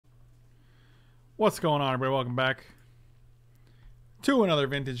What's going on, everybody? Welcome back to another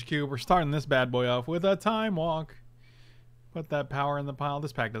Vintage Cube. We're starting this bad boy off with a Time Walk. Put that power in the pile.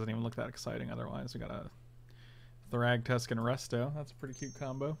 This pack doesn't even look that exciting otherwise. We got a Thrag, Tuscan, Resto. That's a pretty cute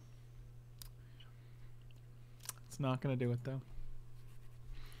combo. It's not going to do it, though.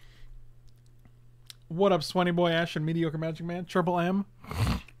 What up, Swanny Boy, Ash, and Mediocre Magic Man? Triple M.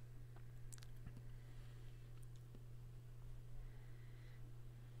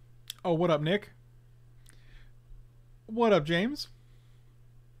 Oh, what up, Nick? What up, James?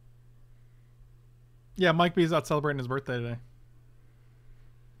 Yeah, Mike B's out celebrating his birthday today.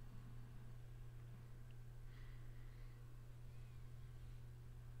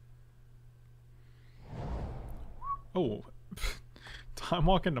 Oh, Time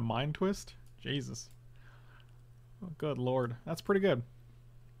Walk into Mind Twist? Jesus. Oh, good lord. That's pretty good.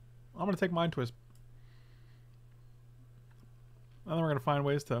 I'm going to take Mind Twist. And then we're going to find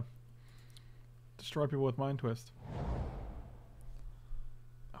ways to destroy people with Mind Twist.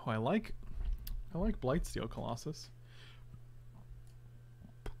 Oh, I like Blightsteel Colossus.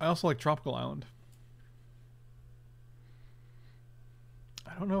 I also like Tropical Island.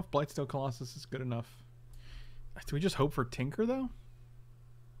 I don't know if Blightsteel Colossus is good enough. Do we just hope for Tinker, though?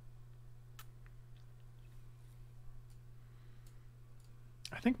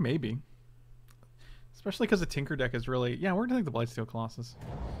 I think maybe. Especially because the Tinker deck is really... Yeah, we're going to take the Blightsteel Colossus.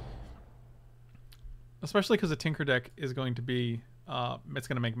 Especially because the Tinker deck is going to be... it's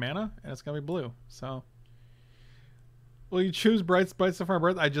going to make mana, and it's going to be blue. So... Will you choose Bright Stuff for our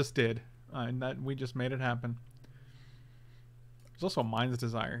birth? I just did. We just made it happen. There's also a Mind's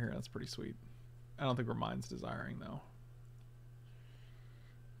Desire here. That's pretty sweet. I don't think we're Mind's Desiring, though.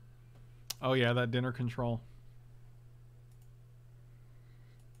 Oh, yeah, that Dinner Control.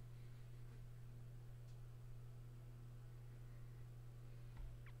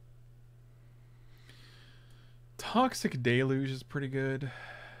 Toxic Deluge is pretty good.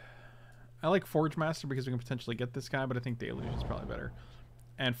 I like Forge Master because we can potentially get this guy, but I think Deluge is probably better.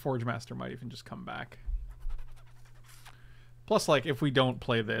 And Forge Master might even just come back. Plus, like, if we don't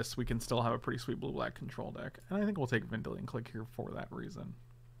play this, we can still have a pretty sweet blue-black control deck. And I think we'll take Vendilion Click here for that reason.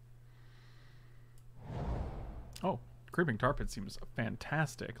 Oh, Creeping Tar Pit seems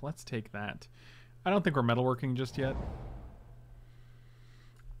fantastic. Let's take that. I don't think we're metalworking just yet.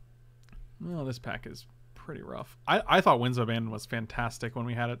 Well, this pack is pretty rough. I thought Winds of Abandon was fantastic when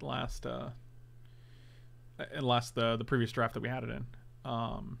we had it the previous draft that we had it in.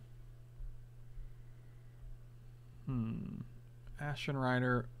 Ashen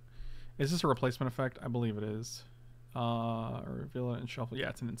Rider. Is this a replacement effect? I believe it is. Reveal it and shuffle. Yeah,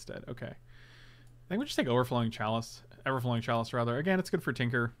 it's an instead. Okay. I think we just take Overflowing Chalice. Everflowing Chalice, rather. Again, it's good for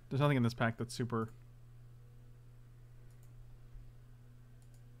Tinker. There's nothing in this pack that's super...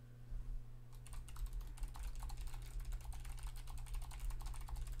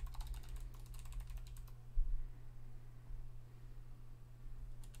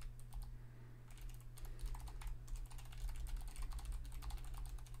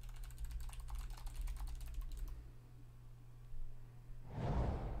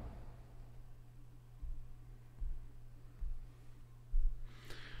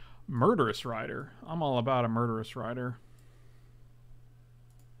 Murderous Rider. I'm all about a Murderous Rider.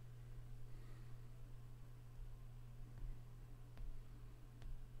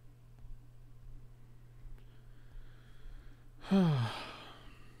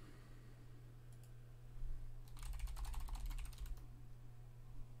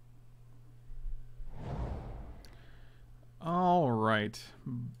 All right.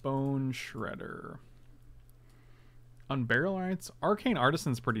 Bone Shredder. Unbarrel Rights. Arcane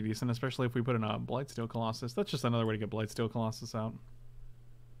Artisan's pretty decent, especially if we put in a Blightsteel Colossus. That's just another way to get Blightsteel Colossus out.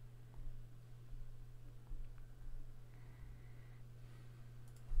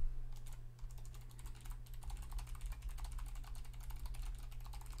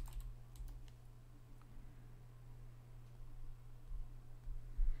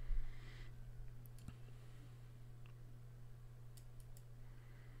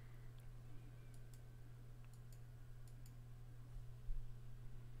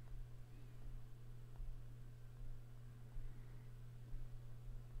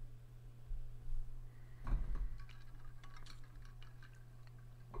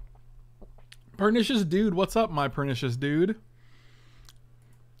 Pernicious Dude, what's up, my Pernicious Dude?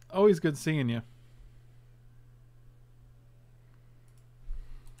 Always good seeing you.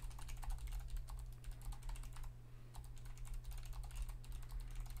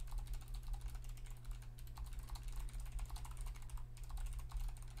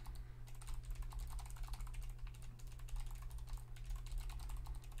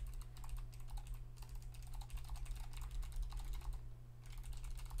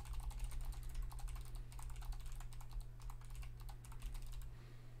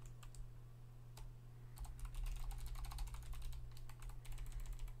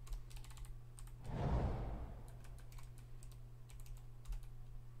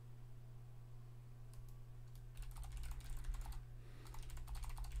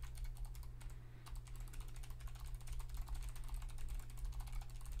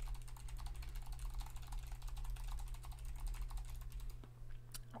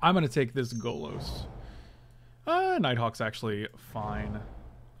 I'm going to take this Golos. Nighthawk's actually fine.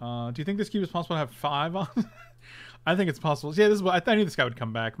 Do you think this cube is possible to have 5 on? I think it's possible. Yeah, this is what I knew this guy would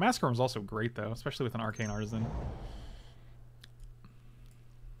come back. Mascarum is also great though, especially with an Arcane Artisan.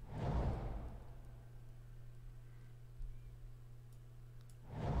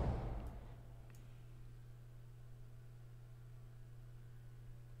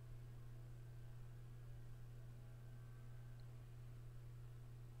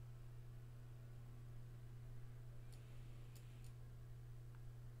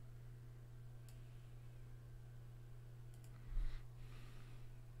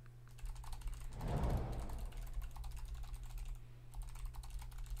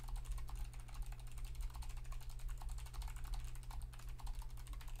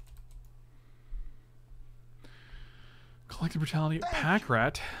 Collective Brutality, Pack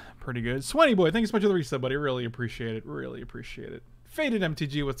Rat, pretty good. Sweaty Boy, thanks so much for the resub, buddy. Really appreciate it. Really appreciate it. Faded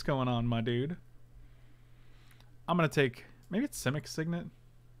MTG, what's going on, my dude? I'm gonna take maybe it's Simic Signet.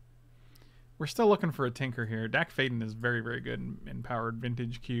 We're still looking for a tinker here. Dak Faden is very, very good in powered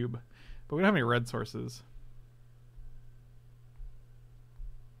vintage cube, but we don't have any red sources.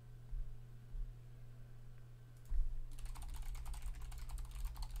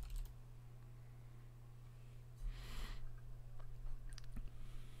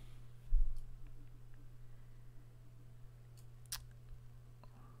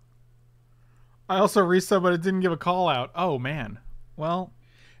 I also resub, but it didn't give a call out. Oh man. Well,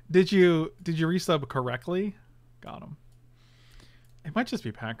 did you resub correctly? Got him. It might just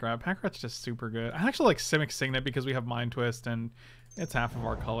be Pack Rat. Pack Rat's just super good. I actually like Simic Signet because we have Mind Twist and it's half of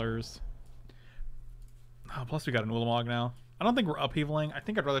our colors. Oh, plus we got an Ulamog now. I don't think we're upheavaling. I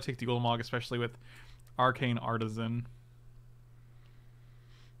think I'd rather take the Ulamog, especially with Arcane Artisan.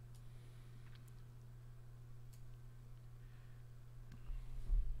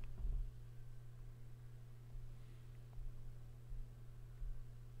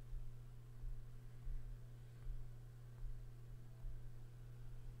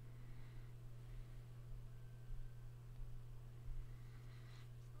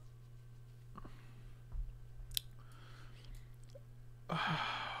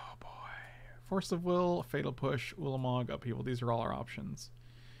 Oh boy. Force of Will, Fatal Push, Ulamog, Upheaval. These are all our options.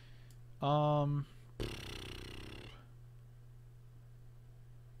 I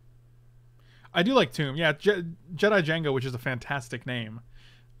do like Tomb. Yeah, Jedi Django, which is a fantastic name.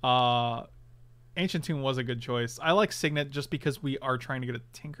 Ancient Tomb was a good choice. I like Signet just because we are trying to get a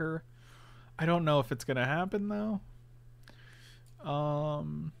Tinker. I don't know if it's going to happen, though. I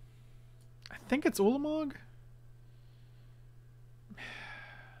think it's Ulamog.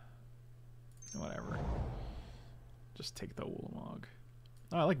 Whatever. Just take the Ulamog.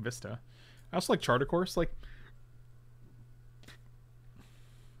 Oh, I like Vista. I also like Charter Course. Like,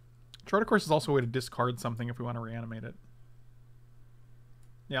 Charter Course is also a way to discard something if we want to reanimate it.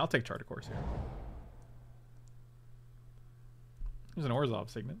 Yeah, I'll take Charter Course here. There's an Orzhov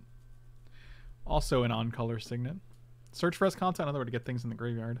Signet. Also an on-color Signet. Search for S content, another way to get things in the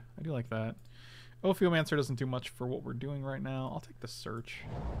graveyard. I do like that. Ophiomancer doesn't do much for what we're doing right now. I'll take the Search.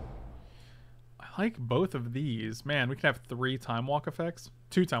 I like both of these. Man, we can have 3 Time Walk effects.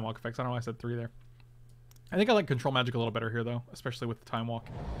 2 Time Walk effects. I don't know why I said 3 there. I think I like Control Magic a little better here, though. Especially with the Time Walk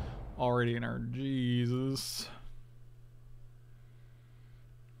already in our... Jesus.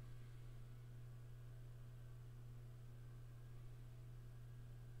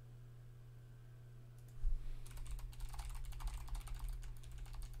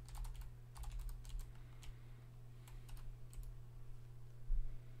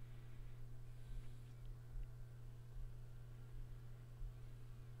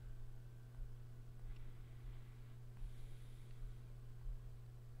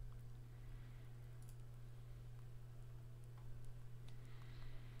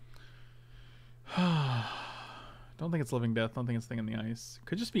 Don't think it's Living Death. Don't think it's Thing in the Ice.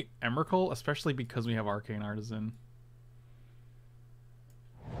 Could just be Emrakul, especially because we have Arcane Artisan.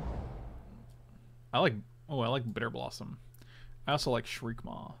 I like Bitter Blossom. I also like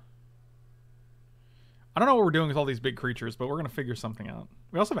Shriekmaw. I don't know what we're doing with all these big creatures, but we're going to figure something out.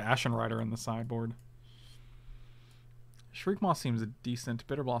 We also have Ashen Rider in the sideboard. Shriekmaw seems decent.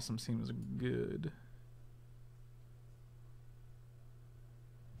 Bitter Blossom seems good.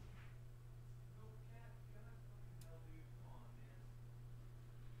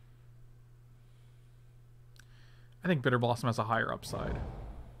 I think Bitter Blossom has a higher upside.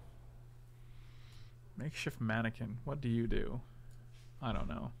 Makeshift Mannequin. What do you do? I don't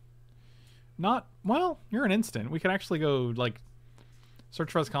know. Not... Well, you're an instant. We could actually go, like...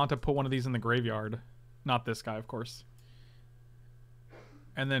 Search for Escanta, put one of these in the graveyard. Not this guy, of course.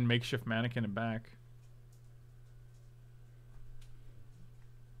 And then makeshift mannequin it back.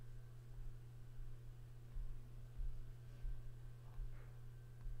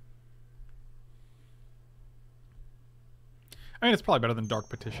 I mean, it's probably better than Dark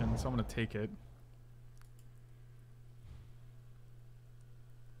Petition, so I'm going to take it.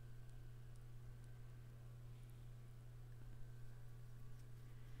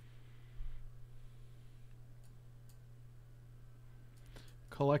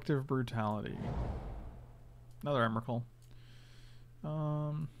 Collective Brutality. Another Emrakul.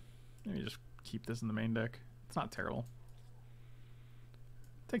 Maybe just keep this in the main deck. It's not terrible.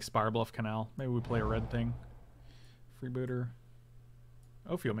 Take Spire Bluff Canal. Maybe we play a red thing. Freebooter.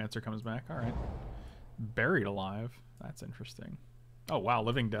 Ophiomancer comes back. Alright. Buried Alive. That's interesting. Oh, wow.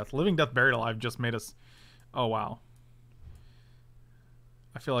 Living Death. Living Death Buried Alive just made us... Oh, wow.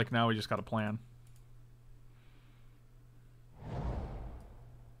 I feel like now we just got a plan.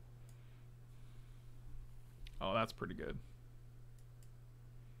 Oh, that's pretty good.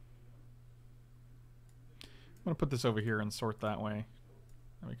 I'm going to put this over here and sort that way.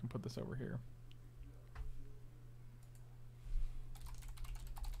 And we can put this over here.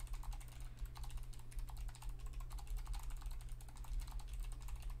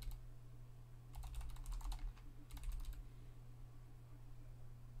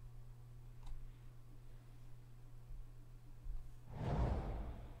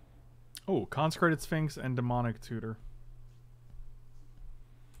 Oh, Consecrated Sphinx and Demonic Tutor.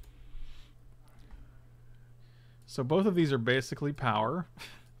 So both of these are basically power.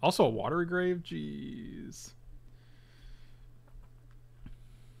 Also a Watery Grave? Jeez.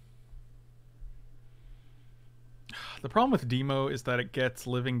 The problem with Demo is that it gets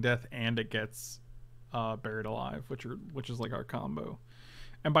Living Death and it gets Buried Alive, which is like our combo.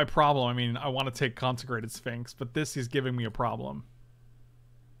 And by problem, I mean I want to take Consecrated Sphinx, but this is giving me a problem.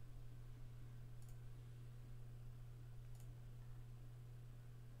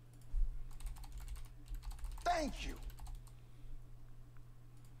 Thank you.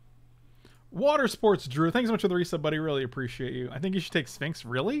 Water Sports Drew, thanks so much for the resub, buddy. Really appreciate you. I think you should take Sphinx.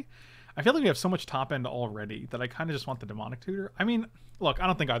 Really? I feel like we have so much top end already that I kind of just want the Demonic Tutor. I mean, look, I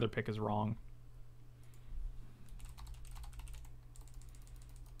don't think either pick is wrong.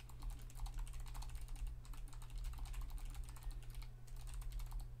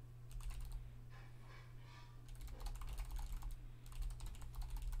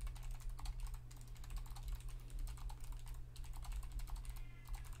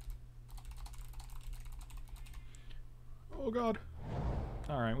 Oh god.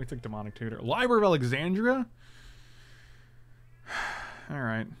 Alright, we took Demonic Tutor. Library of Alexandria?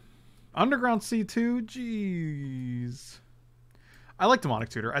 Alright. Underground C2? Jeez. I like Demonic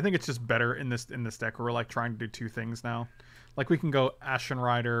Tutor. I think it's just better in this deck where we're like trying to do two things now. Like we can go Ashen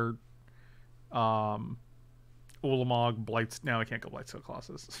Rider, Ulamog, Blights. No, I can't go Blightsteel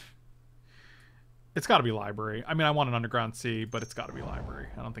Colossus. It's gotta be Library. I mean, I want an Underground C, but it's gotta be Library.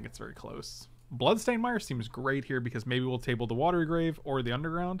 I don't think it's very close. Bloodstained Mire seems great here because maybe we'll table the Watery Grave or the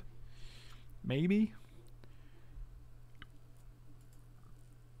Underground. Maybe.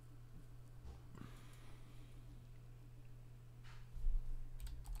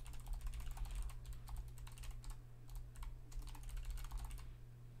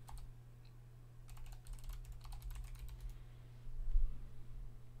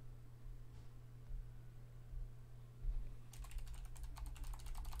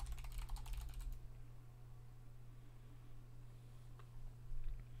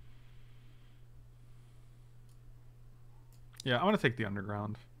 Yeah, I'm going to take the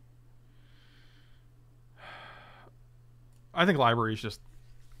Underground. I think Library is just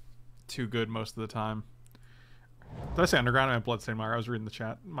too good most of the time. Did I say Underground? I meant Bloodstained Mire. I was reading the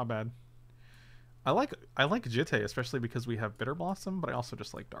chat. My bad. I like Jitte, especially because we have Bitter Blossom, but I also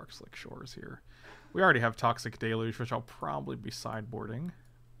just like Dark Slick Shores here. We already have Toxic Deluge, which I'll probably be sideboarding.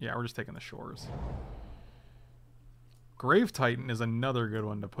 Yeah, we're just taking the Shores. Grave Titan is another good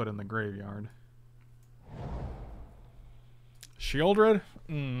one to put in the graveyard. Shieldred?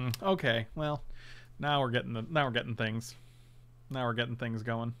 Okay, well, now we're getting things. Now we're getting things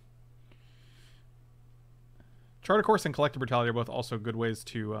going. Charter Course and Collective Brutality are both also good ways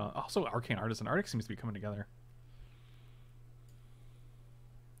to... also, Arcane Artisan. Arctic seems to be coming together.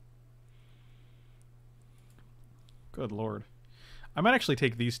 Good lord. I might actually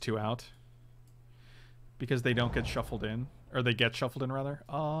take these two out. Because they don't get shuffled in. Or they get shuffled in, rather.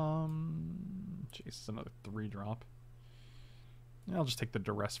 Jeez, it's another 3-drop. I'll just take the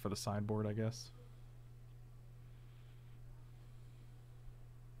Duress for the sideboard, I guess.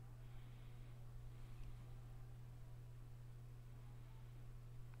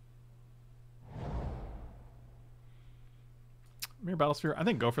 Mere Battlesphere. I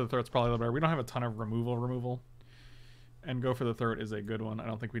think Go for the Throat's probably a little better. We don't have a ton of removal. And Go for the Throat is a good one. I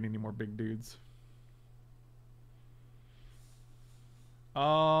don't think we need any more big dudes.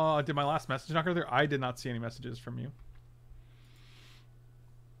 Did my last message not go there? I did not see any messages from you.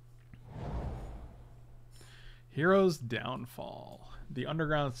 Heroes Downfall. The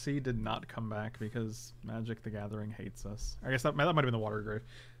Underground Sea did not come back because Magic the Gathering hates us. I guess that might have been the Water Grave.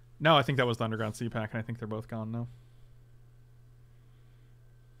 No, I think that was the Underground Sea pack, and I think they're both gone now.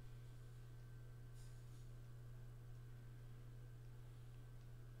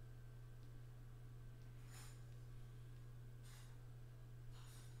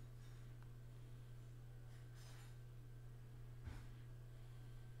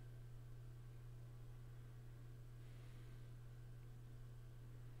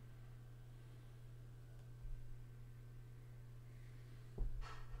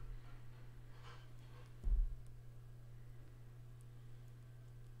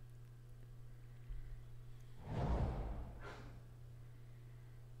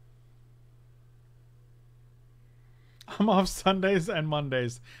 I'm off Sundays and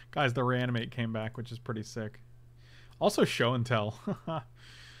Mondays. Guys, the Reanimate came back, which is pretty sick. Also Show and Tell.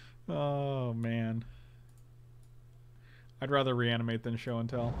 Oh, man. I'd rather Reanimate than Show and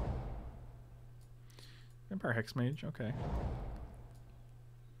Tell. Vampire Hexmage, okay.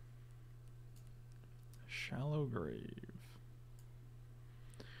 Shallow Grave.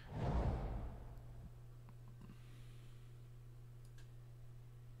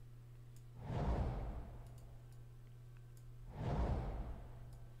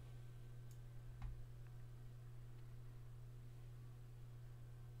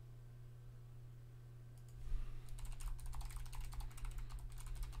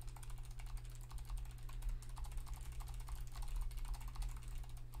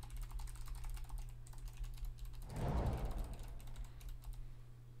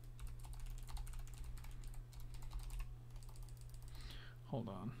 Hold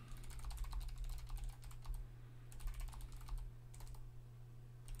on.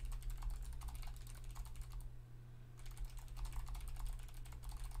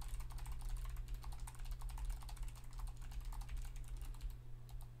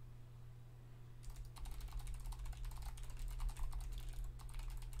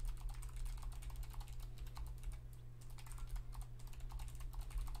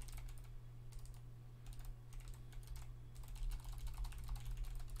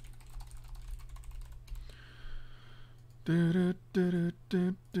 Do, do,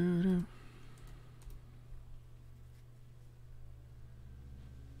 do.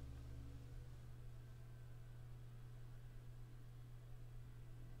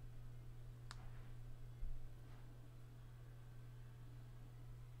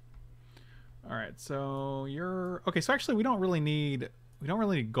 All right, so you're okay. So actually, we don't really need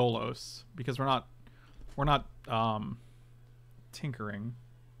Golos because we're not tinkering.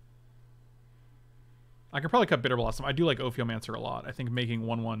 I could probably cut Bitter Blossom. I do like Ophiomancer a lot. I think making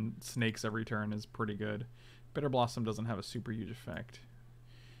 1/1 snakes every turn is pretty good. Bitter Blossom doesn't have a super huge effect.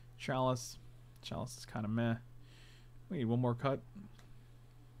 Chalice is kind of meh. We need one more cut.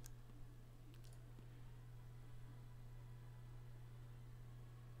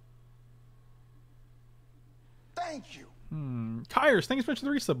 Thank you. Kyers, thanks so much for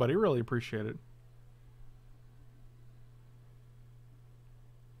the resub, buddy. Really appreciate it.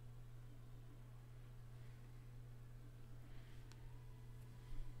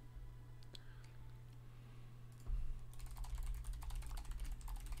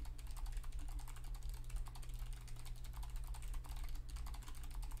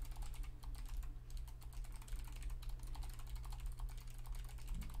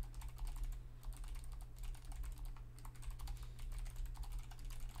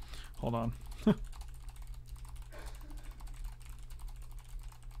 Hold on.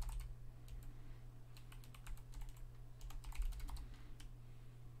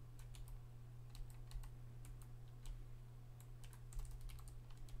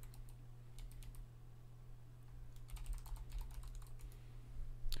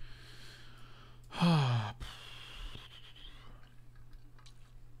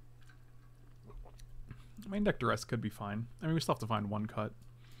 Main deck duress could be fine. I mean, we still have to find one cut.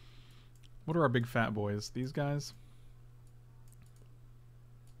 What are our big fat boys? These guys?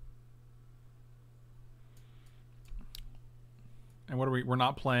 And what are we? We're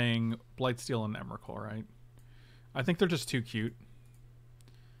not playing Blightsteel and Emrakul, right? I think they're just too cute.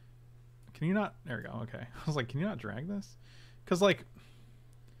 Can you not? There we go. Okay. I was like, can you not drag this? Because, like,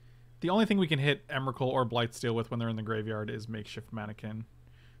 the only thing we can hit Emrakul or Blightsteel with when they're in the graveyard is Makeshift Mannequin.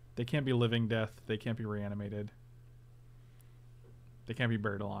 They can't be Living Death. They can't be reanimated. They can't be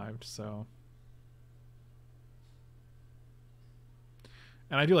buried alive, so.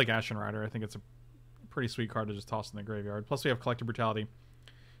 And I do like Ashen Rider. I think it's a pretty sweet card to just toss in the graveyard. Plus we have Collective Brutality,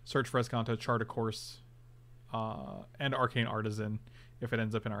 Search for Escanto, Chart a Course, and Arcane Artisan if it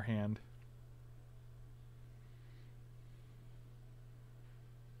ends up in our hand.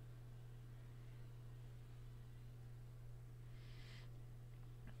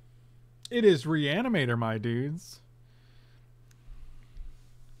 It is Reanimator, my dudes.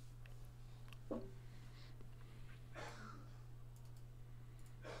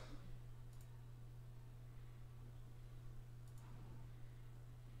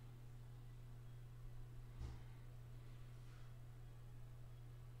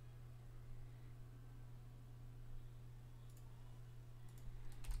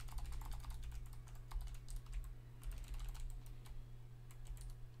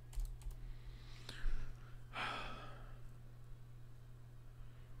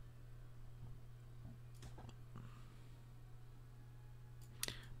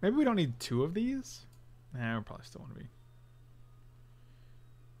 Maybe we don't need 2 of these. Nah, we probably still want to be.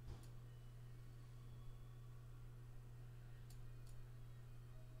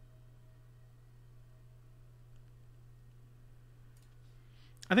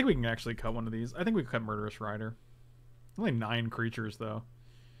 I think we can actually cut one of these. I think we can cut Murderous Rider. Only 9 creatures though.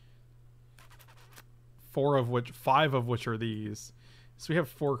 5 of which are these. So we have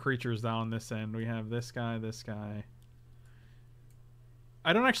 4 creatures down this end. We have this guy, this guy.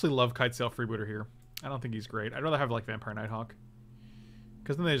 I don't actually love Kitesail Freebooter here. I don't think he's great. I'd rather have like Vampire Nighthawk.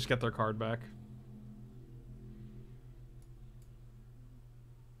 Because then they just get their card back.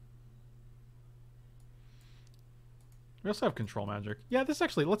 We also have Control Magic. Yeah, this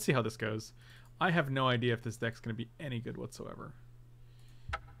actually, let's see how this goes. I have no idea if this deck's going to be any good whatsoever.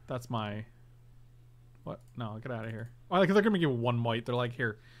 That's my... What? No, get out of here. Oh, like, they're going to give 1 white. They're like,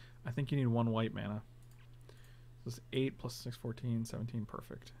 here, I think you need 1 white mana. This is 8 plus 6, 14, 17.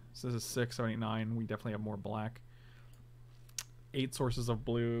 Perfect. So this is 6, 7, 8, 9. We definitely have more black. 8 sources of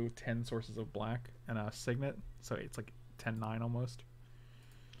blue, 10 sources of black, and a Signet. So it's like 10-9 almost.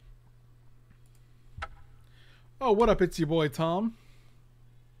 Oh, what up? It's your boy Tom.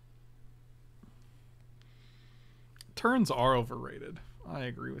 Turns are overrated. I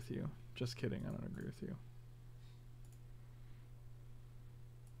agree with you. Just kidding. I don't agree with you.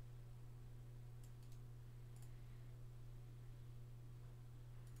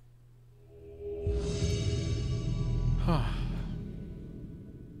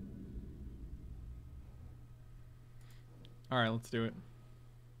 Alright, let's do it.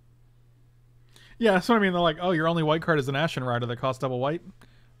 Yeah, that's what I mean. They're like, oh, your only white card is an Ashen Rider that costs double white?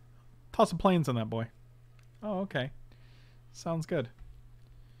 Toss some planes on that boy. Oh, okay. Sounds good.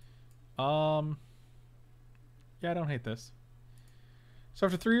 Yeah, I don't hate this. So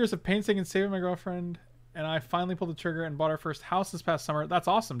after 3 years of painstaking saving my girlfriend, and I finally pulled the trigger and bought our first house this past summer. That's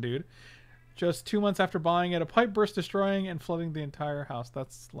awesome, dude. Just 2 months after buying it, a pipe burst, destroying and flooding the entire house.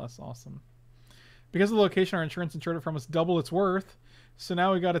 That's less awesome. Because of the location, our insurance insured it from us double its worth. So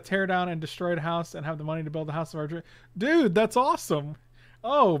now we got to tear down and destroy the house and have the money to build the house of our dream. Dude, that's awesome.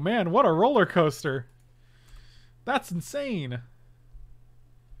 Oh, man, what a roller coaster. That's insane.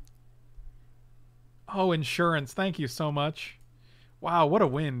 Oh, insurance. Thank you so much. Wow, what a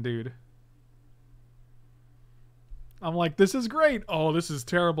win, dude. I'm like, this is great. Oh, this is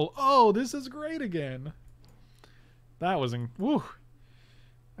terrible. Oh, this is great again. That was woo.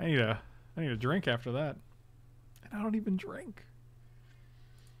 I need a drink after that. And I don't even drink.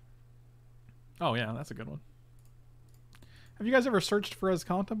 Oh yeah, that's a good one. Have you guys ever searched for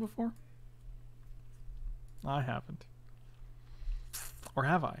Escanta before? I haven't. Or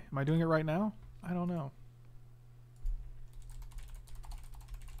have I? Am I doing it right now? I don't know.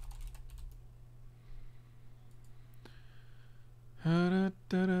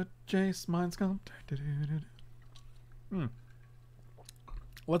 Jace, mine's gone.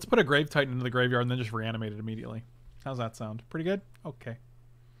 Let's put a Grave Titan into the graveyard and then just reanimate it immediately. How's that sound? Pretty good? Okay.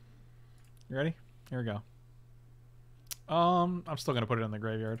 You ready? Here we go. I'm still gonna put it in the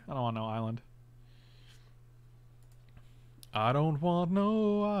graveyard. I don't want no island. I don't want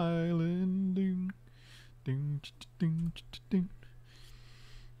no island. Ding, ding, ding, ding.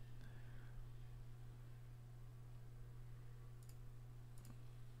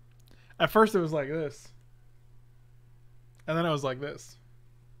 At first it was like this. And then it was like this.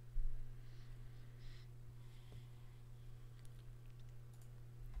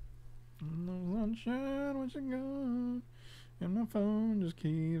 No sunshine when you're gone, and my phone just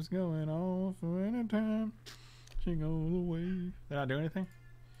keeps going off anytime she goes away. Did I do anything?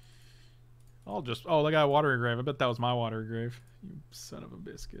 I'll just... Oh, they got a watery grave. I bet that was my watery grave. You son of a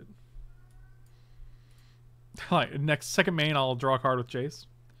biscuit. Like, next, second main, I'll draw a card with Jace.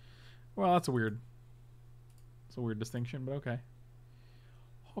 Well, that's a weird... It's a weird distinction, but okay.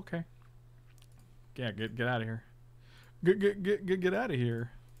 Okay. Yeah, get out of here. Get out of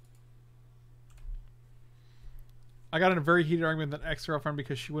here. I got in a very heated argument with an ex-girlfriend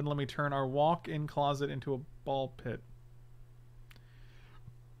because she wouldn't let me turn our walk-in closet into a ball pit.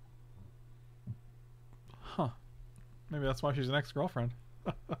 Huh. Maybe that's why she's an ex-girlfriend.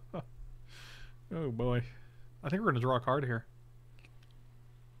 Oh boy. I think we're gonna draw a card here.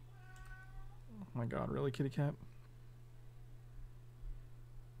 Oh my god, really, kitty cat?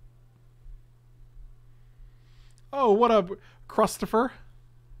 Oh, what up, Christopher?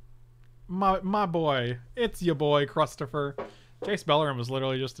 My boy. It's your boy, Christopher. Jace Bellerin was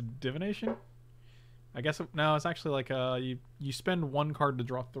literally just a divination. I guess no, it's actually like you spend 1 card to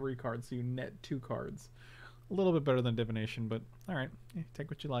draw 3 cards, so you net 2 cards. A little bit better than divination, but alright. Yeah, take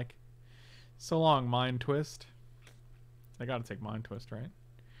what you like. So long, Mind Twist. I gotta take Mind Twist, right?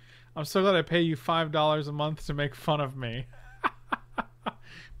 I'm so glad I pay you $5 a month to make fun of me.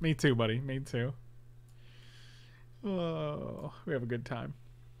 Me too, buddy. Me too. Oh, we have a good time.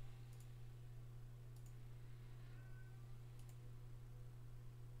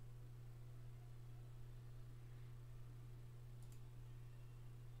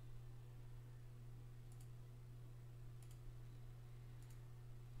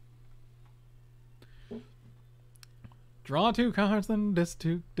 Draw 2 cards, then dis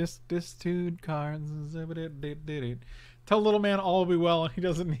 2 cards. Tell little man all will be well, and he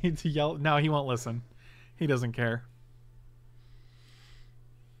doesn't need to yell. No, he won't listen. He doesn't care.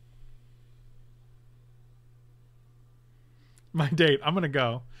 My date. I'm gonna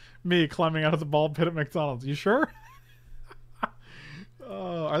go. Me climbing out of the ball pit at McDonald's. You sure?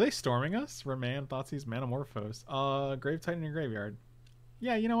 Are they storming us? Remand, Thoughtseize, Manamorphose. Grave Titan in your graveyard.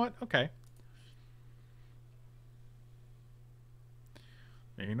 Yeah, you know what? Okay.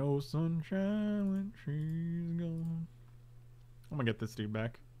 Ain't no sunshine when she's gone. I'm gonna get this dude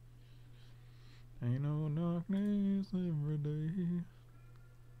back. Ain't no darkness every day.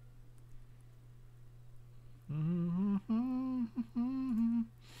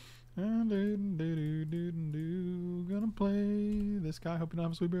 Gonna play this guy. Hope you don't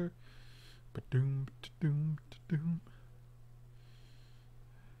have a sweet bear. Ba-doom, ba-doom, ba-doom.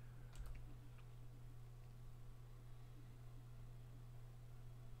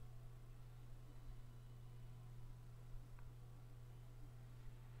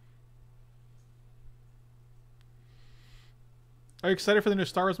 Are you excited for the new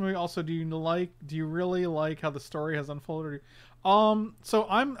Star Wars movie? Also, do you really like how the story has unfolded? So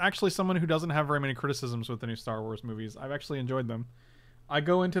I'm actually someone who doesn't have very many criticisms with the new Star Wars movies. I've actually enjoyed them. I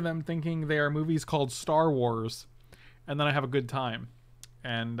go into them thinking they are movies called Star Wars, and then I have a good time.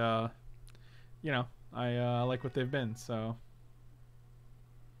 And you know, I like what they've been, so.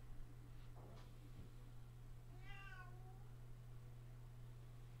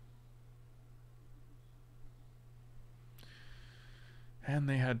 And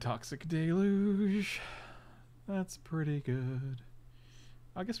they had Toxic Deluge. That's pretty good.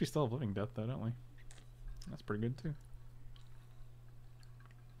 I guess we still have Living Death, though, don't we? That's pretty good, too.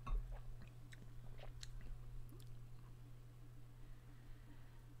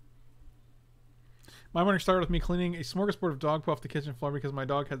 My morning started with me cleaning a smorgasbord of dog poo off the kitchen floor because my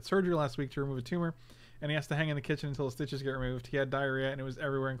dog had surgery last week to remove a tumor, and he has to hang in the kitchen until the stitches get removed. He had diarrhea, and it was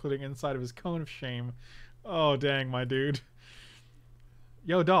everywhere, including inside of his cone of shame. Oh, dang, my dude.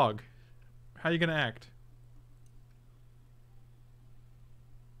 Yo, dog. How you gonna act?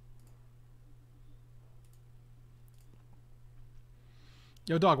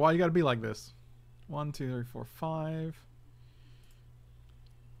 Yo, dog, why you gotta be like this? 1, 2, 3, 4, 5.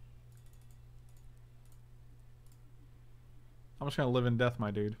 I'm just gonna live in death, my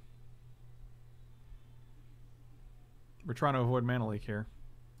dude. We're trying to avoid mana leak here.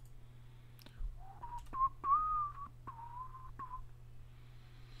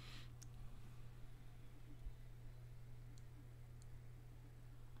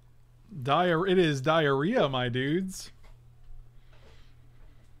 It is diarrhea, my dudes.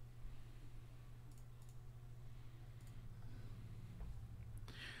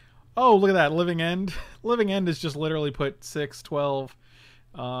 Oh, look at that. Living End. Living End is just literally put 6, 12,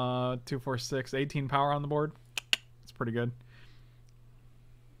 2, 4, 6, 18 power on the board. It's pretty good.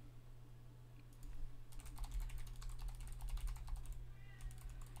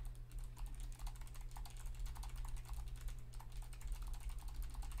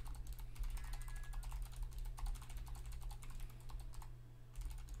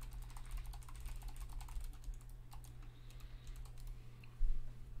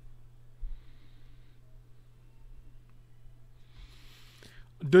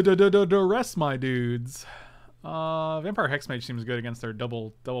 Rest my dudes. Vampire Hexmage seems good against their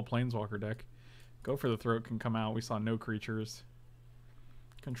double Planeswalker deck. Go for the Throat can come out. We saw no creatures.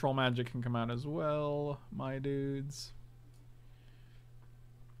 Control Magic can come out as well, my dudes.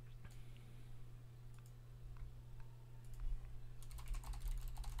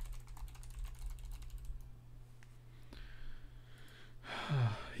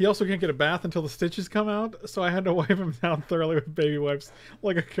 He also can't get a bath until the stitches come out, so I had to wipe him down thoroughly with baby wipes,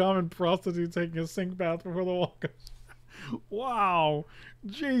 like a common prostitute taking a sink bath before the walk goes. Wow.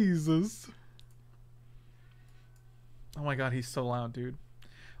 Jesus. Oh my god, he's so loud, dude.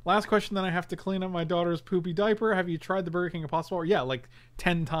 Last question, then I have to clean up my daughter's poopy diaper. Have you tried the Burger King Impossible Whopper? Yeah, like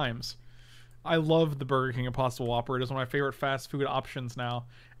 10 times. I love the Burger King Impossible Whopper. It is one of my favorite fast food options now.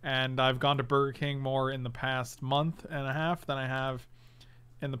 And I've gone to Burger King more in the past month and a half than I have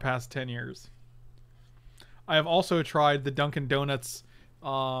in the past 10 years. I have also tried the Dunkin' Donuts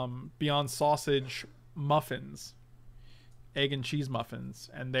Beyond Sausage muffins. Egg and cheese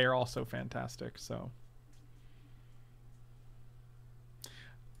muffins. And they are also fantastic, so...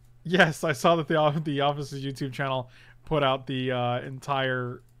 Yes, I saw that the Office's YouTube channel put out the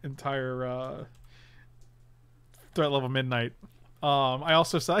entire Threat Level Midnight. I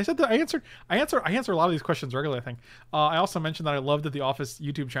also said I answer a lot of these questions regularly, I think. I also mentioned that I love that the Office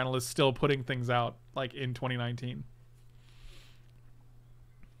YouTube channel is still putting things out like in 2019.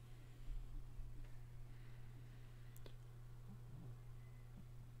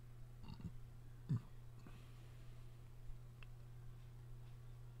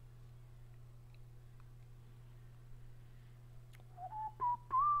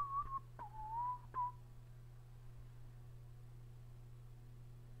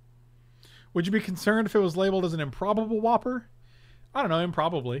 Would you be concerned if it was labeled as an improbable Whopper? I don't know,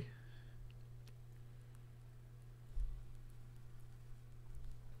 improbably.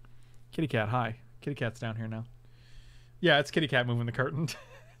 Kitty Cat, hi. Kitty Cat's down here now. Yeah, it's Kitty Cat moving the curtain.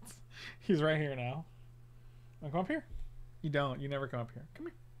 He's right here now. Wanna come up here? You don't. You never come up here. Come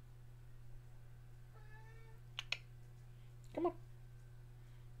here. Come on.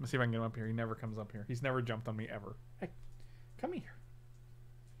 Let's see if I can get him up here. He never comes up here. He's never jumped on me ever. Hey, come here.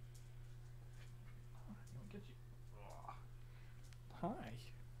 Hi.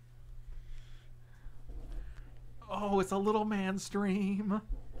 Oh, it's a little man stream.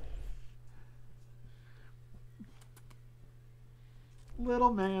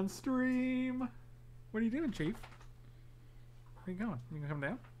 Little man stream. What are you doing, Chief? Where are you going? You gonna come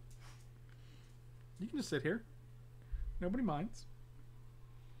down? You can just sit here. Nobody minds.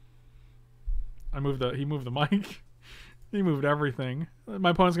 He moved the mic. He moved everything.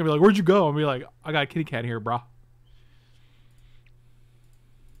 My opponent's gonna be like, "Where'd you go?" I'll be like, "I got a kitty cat here, brah."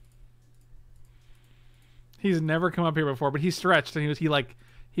 He's never come up here before, but he stretched and he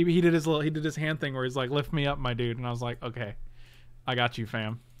did his hand thing where he's like, "Lift me up, my dude," and I was like, "Okay, I got you,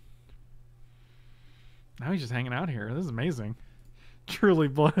 fam." Now he's just hanging out here. This is amazing. Truly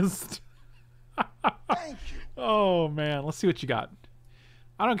blessed. Thank you. Oh man, let's see what you got.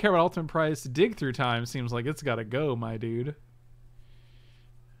 I don't care about ultimate price. Dig through time seems like it's gotta go, my dude.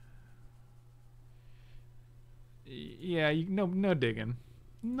 Yeah, no digging.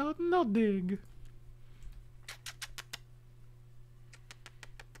 No dig.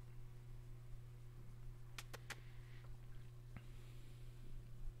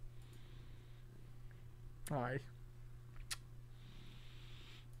 Hi.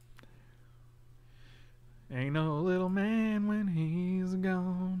 Ain't no little man when he's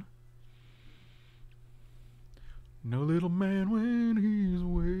gone. No little man when he's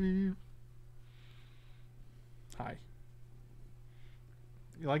away. Hi.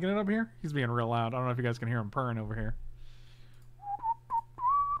 You liking it up here? He's being real loud. I don't know if you guys can hear him purring over here.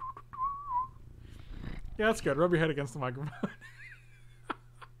 Yeah, that's good. Rub your head against the microphone.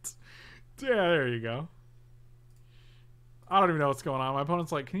 Yeah, there you go. I don't even know what's going on. My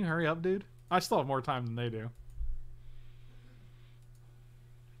opponent's like, "Can you hurry up, dude?" I still have more time than they do.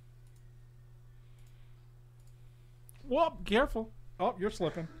 Whoop, careful. Oh, you're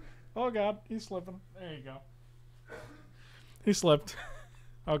slipping. Oh, God, he's slipping. There you go. He slipped.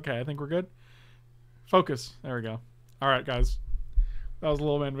 Okay, I think we're good. Focus. There we go. All right, guys. That was a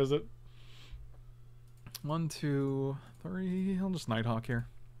little man visit. 1, 2, 3. I'll just Nighthawk here.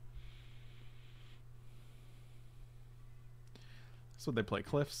 So they play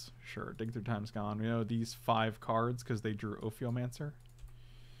Cliffs? Sure. Dig Through Time's gone. We know these 5 cards because they drew Ophiomancer.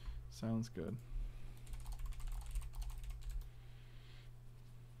 Sounds good.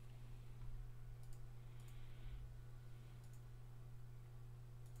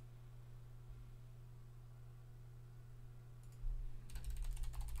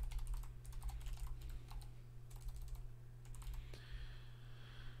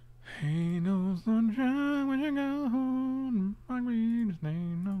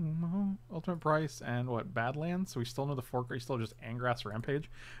 Ultimate Price and what, Badlands? So we still know the fork, or you still just Angrass Rampage?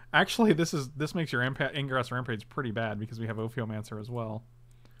 Actually, this makes your Angrass Rampage pretty bad because we have Ophiomancer as well.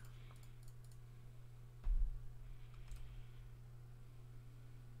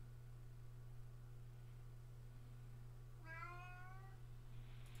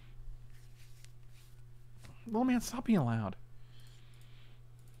 Little man, stop being loud.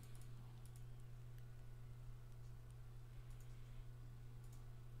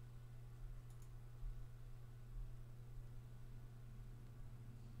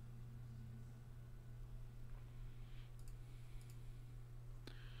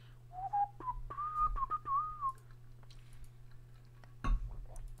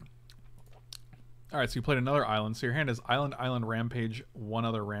 Alright, so you played another island. So your hand is Island, Island, Rampage, one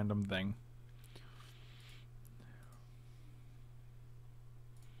other random thing.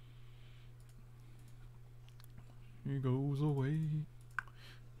 He goes away.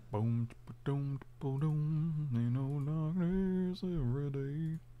 Boom, boom, boom, boom. Ain't no darkness every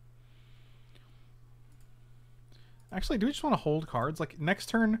day. Actually, do we just want to hold cards? Like, next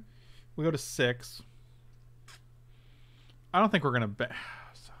turn, we go to 6. I don't think we're going to bet.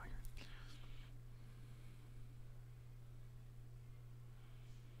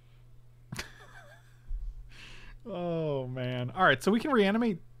 Oh, man. Alright, so we can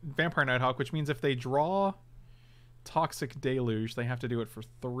reanimate Vampire Nighthawk, which means if they draw Toxic Deluge, they have to do it for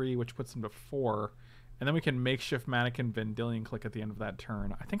 3, which puts them to 4. And then we can Makeshift Mannequin Vendilion Click at the end of that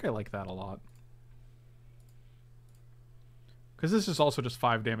turn. I think I like that a lot. Because this is also just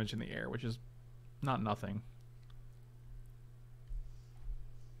 5 damage in the air, which is not nothing.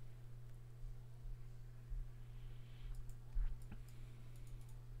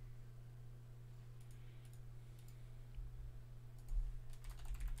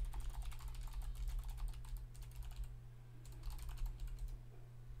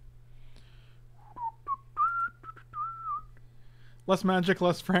 Less magic,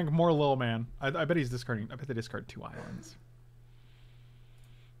 less Frank, more Lil Man. I bet he's discarding. I bet they discard 2 islands.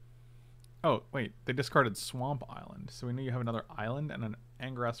 Oh, wait. They discarded Swamp Island. So we know you have another island and an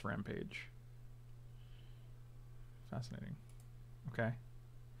Angrass Rampage. Fascinating. Okay.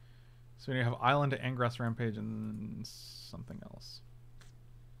 So you have Island, Angrass Rampage, and something else.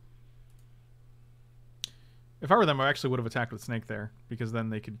 If I were them, I actually would have attacked with Snake there, because then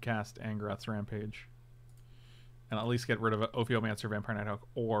they could cast Angrass Rampage. And at least get rid of Ophiomancer, Vampire Nighthawk,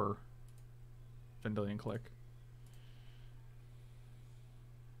 or Vendilion Click.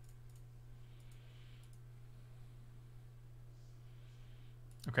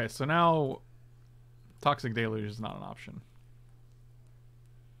 Okay, so now Toxic Deluge is not an option.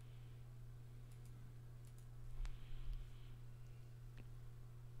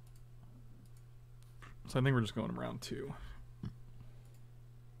 So I think we're just going round 2.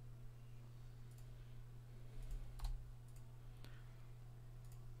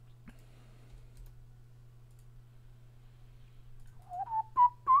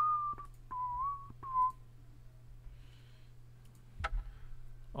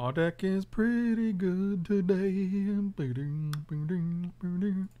 Our deck is pretty good today.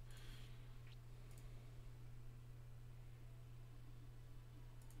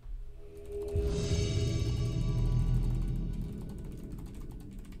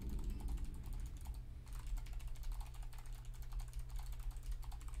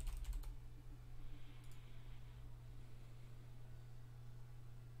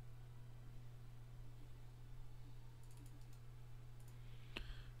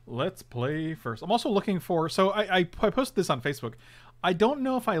 Let's play first. I'm also looking for... So I posted this on Facebook. I don't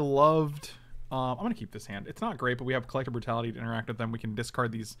know if I loved... I'm going to keep this hand. It's not great, but we have Collector Brutality to interact with them. We can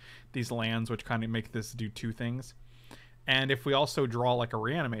discard these lands, which kind of make this do 2 things. And if we also draw like a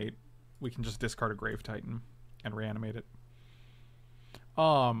Reanimate, we can just discard a Grave Titan and reanimate it.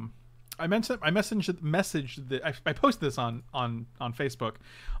 I posted this on Facebook.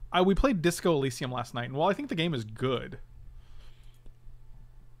 We played Disco Elysium last night, and while I think the game is good,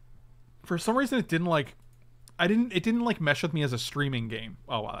 for some reason it didn't mesh with me as a streaming game.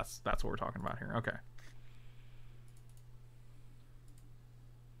 Oh wow, that's what we're talking about here. Okay.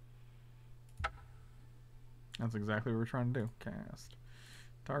 That's exactly what we're trying to do. Cast.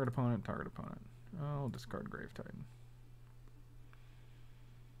 Target opponent, target opponent. Oh, discard Grave Titan.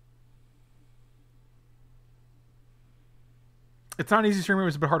 It's not an easy stream,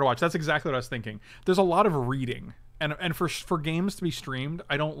 it's a bit hard to watch. That's exactly what I was thinking. There's a lot of reading. And for games to be streamed,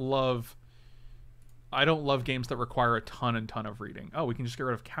 I don't love games that require a ton of reading. Oh, we can just get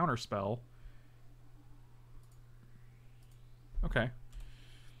rid of Counterspell. Okay.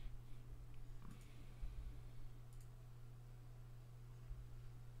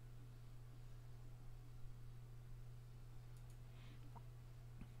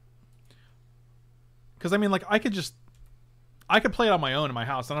 Because I mean, like, I could play it on my own in my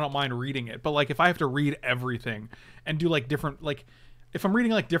house, and I don't mind reading it. But like, if I have to read everything and do like different, like, if I'm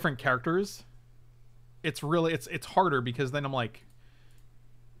reading like different characters, it's really it's harder because then I'm like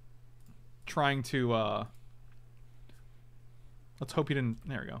trying to. Let's hope you didn't.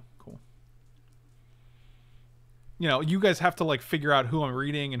 There we go. Cool. You know, you guys have to like figure out who I'm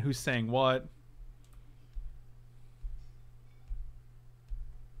reading and who's saying what.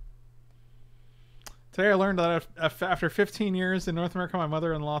 Today I learned that after 15 years in North America, my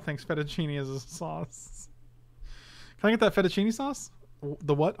mother-in-law thinks fettuccine is a sauce. Can I get that fettuccine sauce?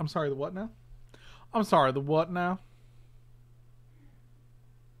 The what? I'm sorry, the what now? I'm sorry, the what now?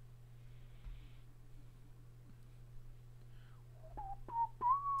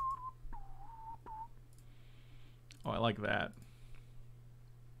 Oh, I like that.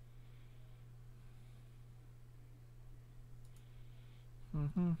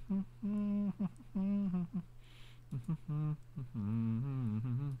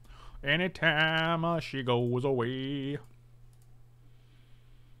 Anytime she goes away.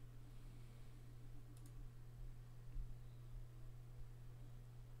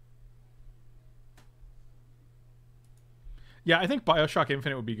 Yeah, I think BioShock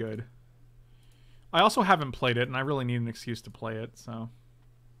Infinite would be good. I also haven't played it, and I really need an excuse to play it, so...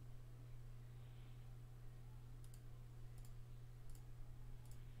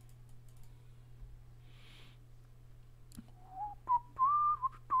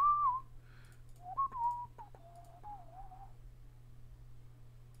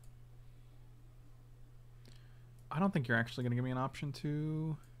 I don't think you're actually going to give me an option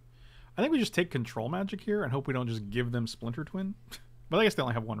to... I think we just take Control Magic here and hope we don't just give them Splinter Twin. But I guess they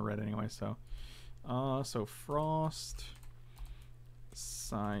only have one red anyway, so... so Frost...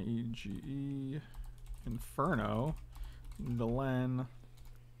 Saige... Inferno... Glen...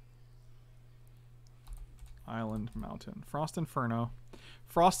 Island, Mountain. Frost, Inferno.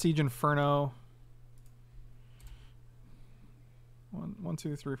 Frost, Siege, Inferno... 1,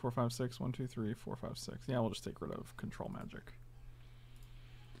 2, 3, 4, 5, 6. 1, 2, 3, 4, 5, 6. Yeah, we'll just take rid of Control Magic.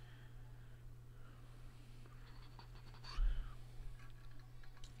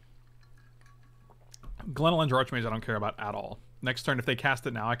 Glenelyn's Archmage I don't care about at all. Next turn, if they cast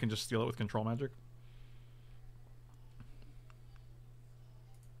it now, I can just steal it with Control Magic.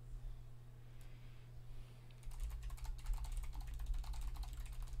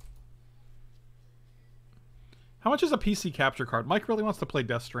 How much is a PC capture card? Mike really wants to play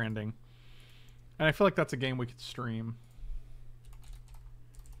Death Stranding. And I feel like that's a game we could stream.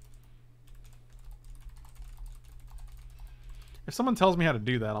 If someone tells me how to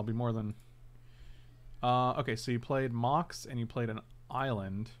do that, I'll be more than... okay, so you played Mox and you played an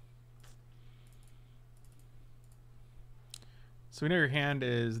island. So we know your hand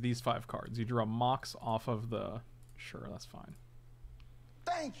is these 5 cards. You drew a Mox off of the... Sure, that's fine.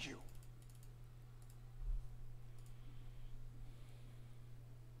 Thank you.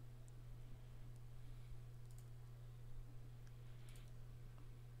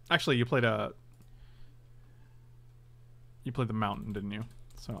 Actually, you played the mountain, didn't you?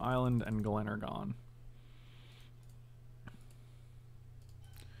 So island and Glen are gone.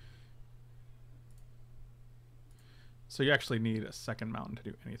 So you actually need a second mountain to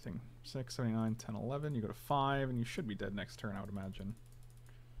do anything. 6, 7, 9, 10, 11. You go to 5, and you should be dead next turn, I would imagine.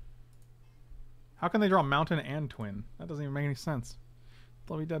 How can they draw mountain and twin? That doesn't even make any sense.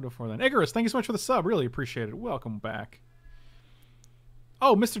 They'll be dead before then. Icarus, thank you so much for the sub. Really appreciate it. Welcome back.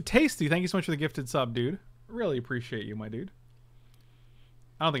 Oh, Mr. Tasty, thank you so much for the gifted sub, dude. Really appreciate you, my dude.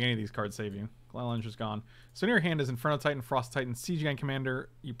 I don't think any of these cards save you. Glenelyn's just gone. So in your hand is Inferno Titan, Frost Titan, Siege Gang Commander.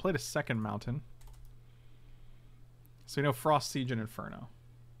 You played a second mountain. So you know Frost, Siege, and Inferno.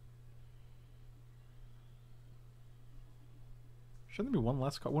 Shouldn't there be one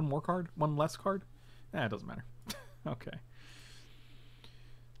less card? One more card? One less card? Eh, it doesn't matter. Okay.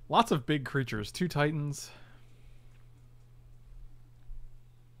 Lots of big creatures. 2 Titans.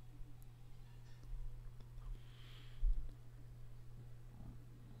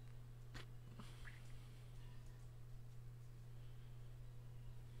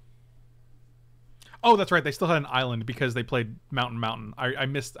 Oh, that's right. They still had an island because they played Mountain. I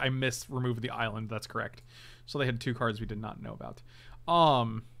missed removed the island. That's correct. So they had 2 cards we did not know about.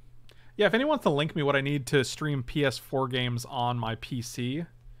 Yeah, if anyone wants to link me what I need to stream PS4 games on my PC,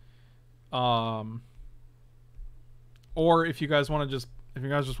 or if you guys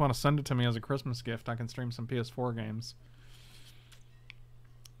just want to send it to me as a Christmas gift, I can stream some PS4 games.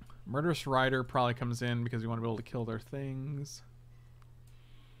 Murderous Rider probably comes in because you want to be able to kill their things.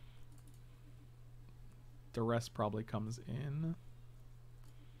 The rest probably comes in.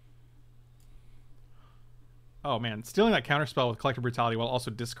 Oh man, stealing that counterspell with Collective Brutality while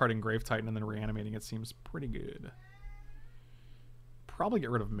also discarding Grave Titan and then reanimating it seems pretty good. Probably get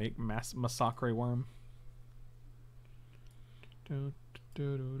rid of Massacre Worm.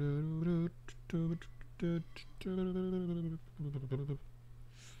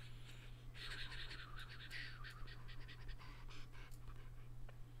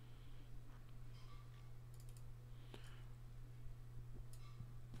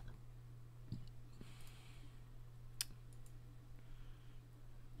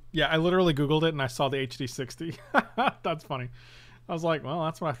 Yeah, I literally Googled it and I saw the HD 60. That's funny. I was like, well,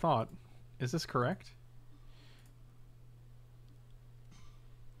 that's what I thought. Is this correct?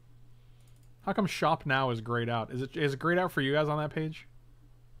 How come shop now is grayed out? Is it grayed out for you guys on that page?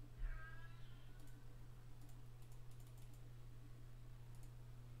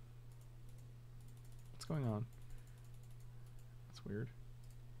 What's going on? That's weird.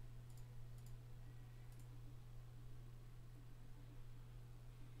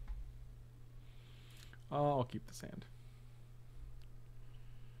 Oh, I'll keep the sand.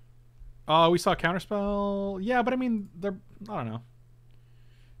 Oh, we saw counterspell. Yeah, but I mean, they're, I don't know.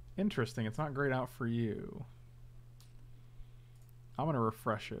 Interesting. It's not grayed out for you. I'm going to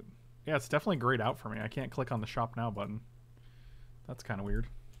refresh it. Yeah, it's definitely grayed out for me. I can't click on the shop now button. That's kind of weird.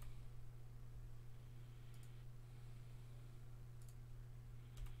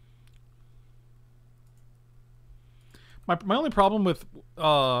 My only problem with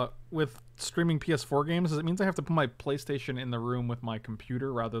streaming PS4 games is it means I have to put my PlayStation in the room with my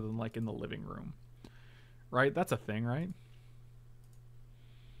computer rather than like in the living room. Right? That's a thing, right?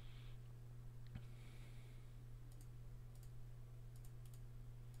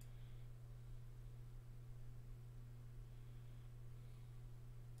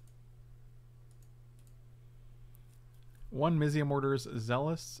 One Mizium orders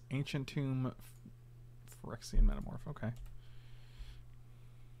Zealous, Ancient Tomb, Phyrexian Metamorph. Okay.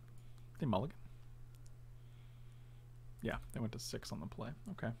 They mulligan? Yeah, they went to 6 on the play.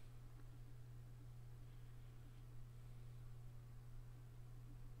 Okay.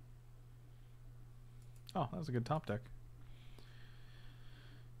 Oh, that was a good top deck.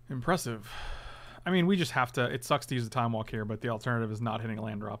 Impressive. I mean, we just have to... It sucks to use the Time Walk here, but the alternative is not hitting a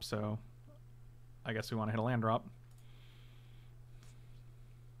land drop, so... I guess we want to hit a land drop.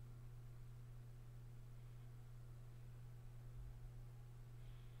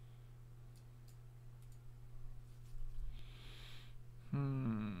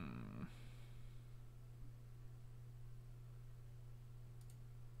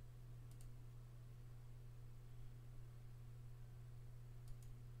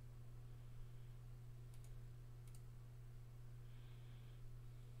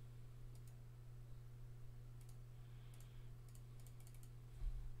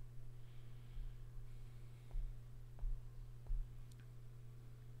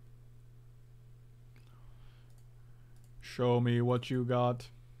 Show me what you got.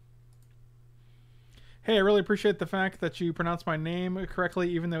 Hey, I really appreciate the fact that you pronounce my name correctly,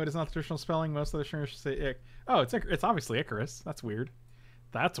 even though it is not the traditional spelling. Most other streamers should say Ick. Oh, it's obviously Icarus. That's weird.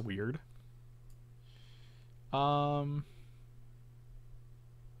 That's weird. I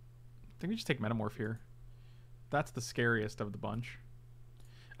think we just take Metamorph here. That's the scariest of the bunch.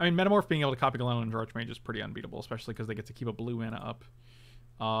 I mean, Metamorph being able to copy Galeno and Archmage is pretty unbeatable, especially because they get to keep a blue mana up.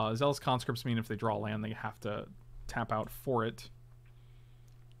 Zealous Conscripts mean if they draw land, they have to tap out for it.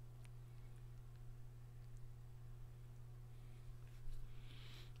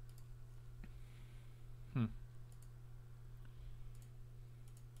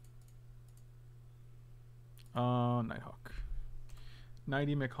 Nighthawk.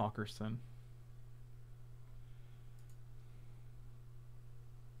 Nighty McHawkerson.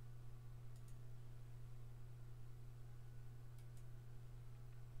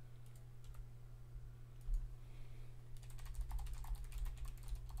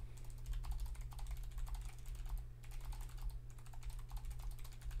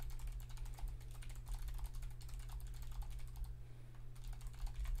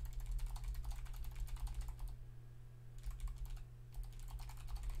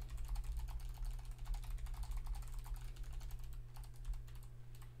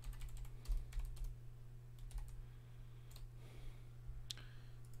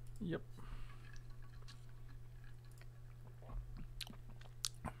 Yep.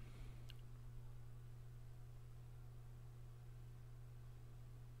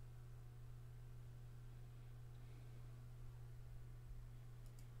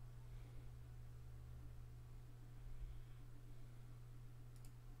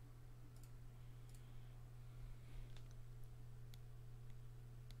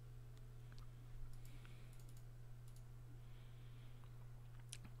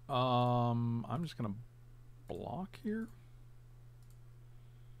 I'm just gonna block here.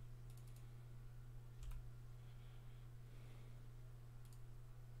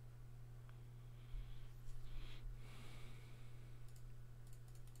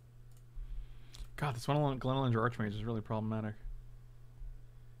 God, this one Glenellinger Archmage is really problematic.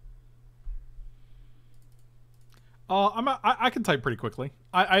 I can type pretty quickly.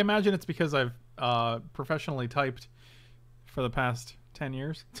 I imagine it's because I've professionally typed for the past 10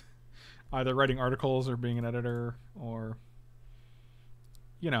 years. Either writing articles or being an editor or,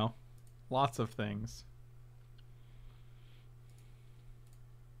 you know, lots of things.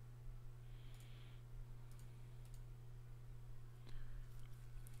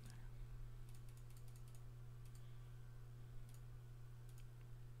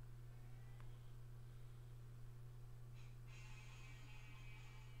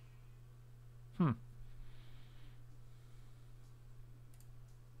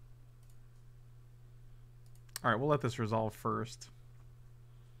 Alright, we'll let this resolve first.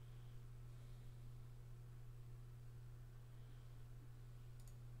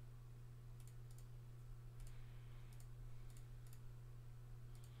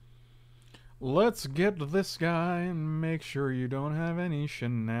 Let's get this guy and make sure you don't have any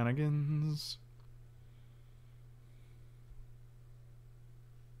shenanigans.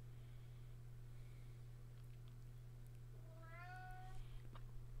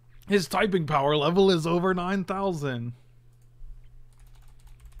 His typing power level is over 9,000.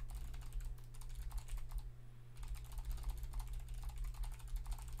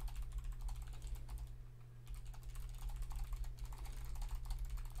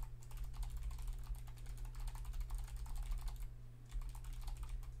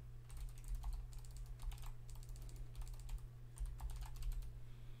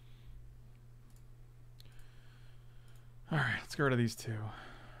 Alright, let's get rid of these two.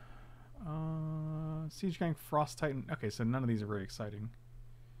 Siege Gang, Frost Titan. Okay, so none of these are very exciting.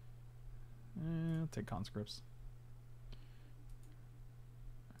 I'll take conscripts.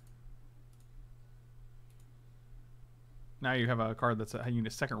 Now you have a card that's you need a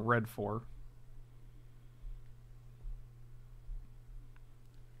second red for.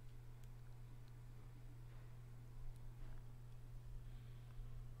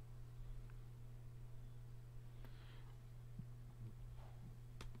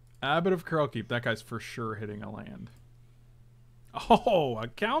 Abbot of Keep. That guy's for sure hitting a land. Oh, a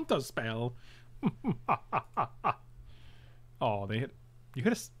counter spell. Oh, they hit. You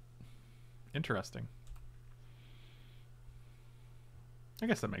hit us. Interesting. I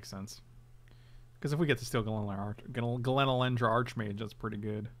guess that makes sense. Because if we get to steal Glenellinger Archmage, that's pretty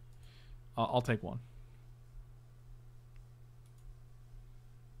good. I'll take one.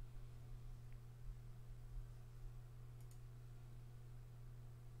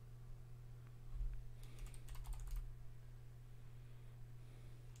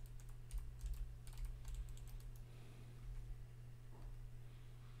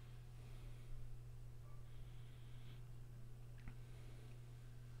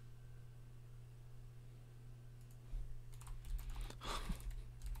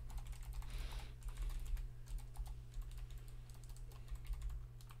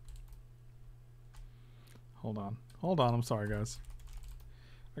 Hold on. I'm sorry, guys.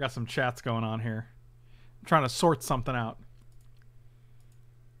 I got some chats going on here. I'm trying to sort something out.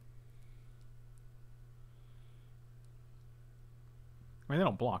 I mean, they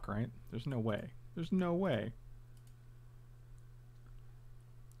don't block, right? There's no way. There's no way.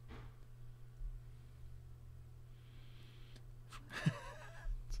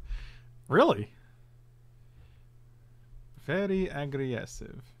 Really? Very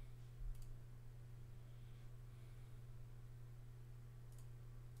aggressive.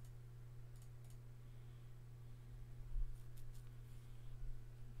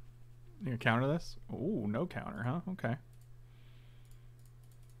 You gonna counter this? Ooh, no counter, huh? Okay.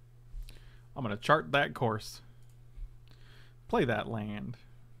 I'm gonna chart that course. Play that land.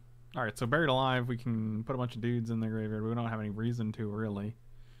 Alright, so Buried Alive, we can put a bunch of dudes in the graveyard. We don't have any reason to, really.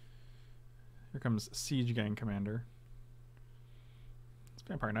 Here comes Siege Gang Commander. This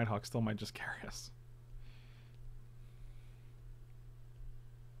Vampire Nighthawk still might just carry us.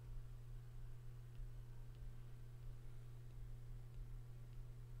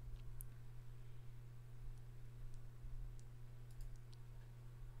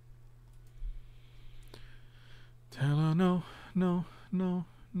 No.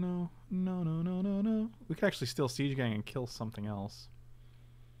 We could actually steal Siege Gang and kill something else.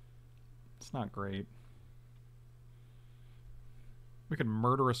 It's not great. We could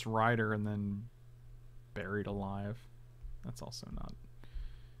Murderous Rider and then Buried Alive. That's also not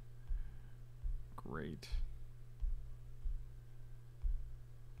Great.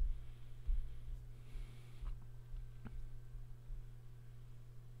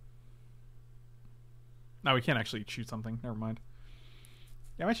 No, we can't actually shoot something. Never mind.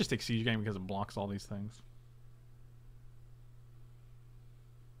 Yeah, I might just take Siege Gang because it blocks all these things.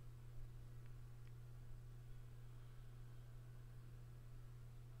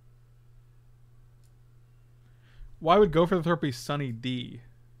 Why would go for the threat be Sunny D?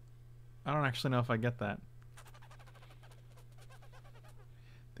 I don't actually know if I get that.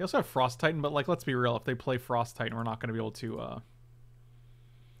 They also have Frost Titan, but like, let's be real. If they play Frost Titan, we're not going to be able to.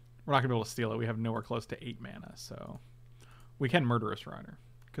 We're not going to be able to steal it. We have nowhere close to 8 mana, so we can Murderous Rider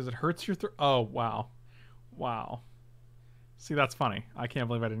because it hurts your. Oh wow, wow. See, that's funny. I can't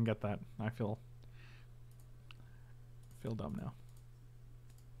believe I didn't get that. I feel dumb now.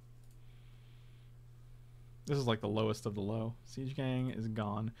 This is like the lowest of the low. Siege Gang is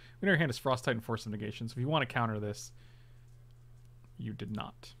gone. We know your hand is Frost Titan, Force of Negation. So if you want to counter this, you did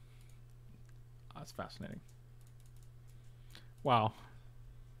not. That's fascinating. Wow.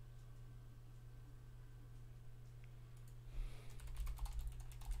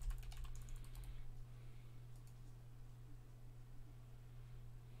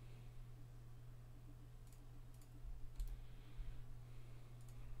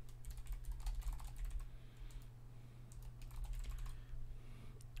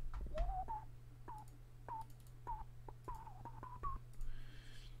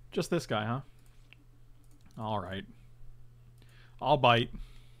 Just this guy, huh? All right. I'll bite.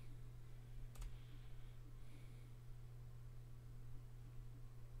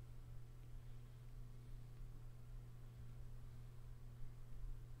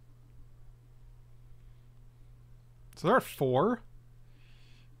 So they're at 4.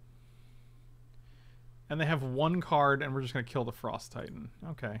 And they have 1 card, and we're just going to kill the Frost Titan.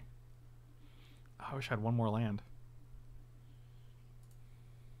 Okay. I wish I had 1 more land.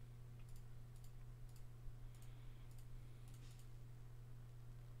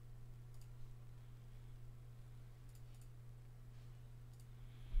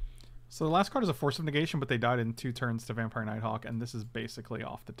 So the last card is a Force of Negation, but they died in 2 turns to Vampire Nighthawk, and this is basically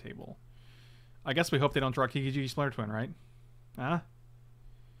off the table. I guess we hope they don't draw Kiki-Jiki Splinter Twin, right? Huh?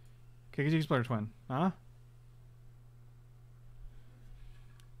 Kiki-Jiki Splinter Twin. Huh?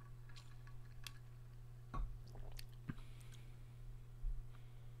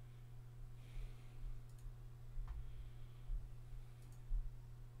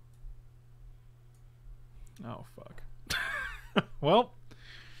 Oh, fuck. Well,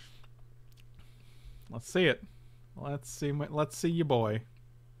 let's see it. Let's see you, boy.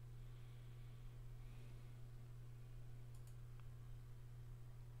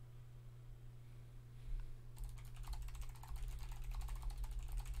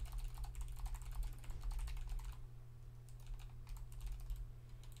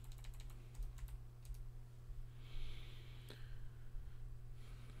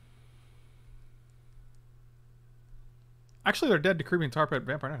 Actually, they're dead to Creeping Tarpet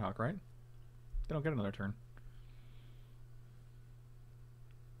Vampire Nighthawk, right? They don't get another turn.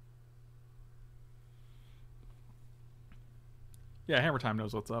 Yeah, Hammer Time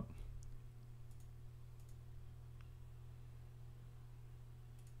knows what's up.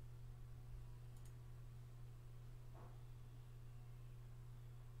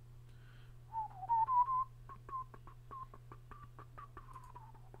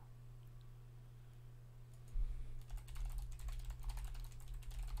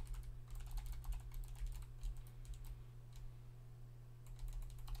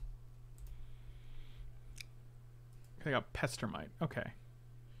 They got Pestermite. Okay.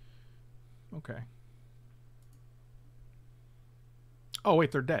 Okay. Oh,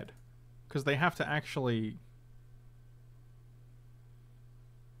 wait, they're dead. Because they have to actually...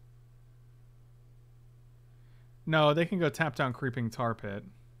 No, they can go tap down Creeping Tar Pit.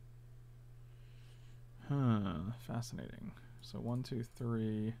 Huh. Fascinating. So 1, 2,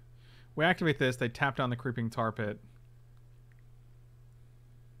 3. We activate this. They tap down the Creeping Tar Pit.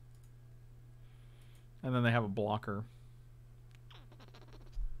 And then they have a blocker.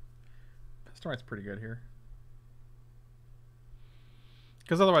 Pestermite's pretty good here.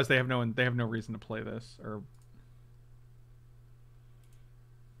 Because otherwise they have no reason to play this. Or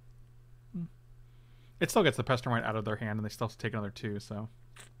it still gets the Pestermite out of their hand, and they still have to take another 2. So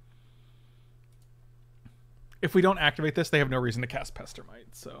if we don't activate this, they have no reason to cast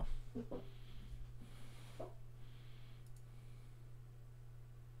Pestermite. So.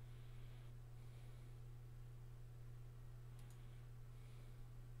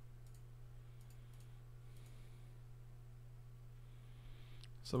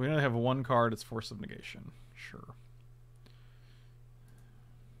 So we only have one card. It's Force of Negation. Sure.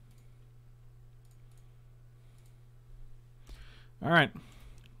 All right.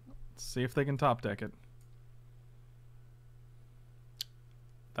 Let's see if they can top deck it.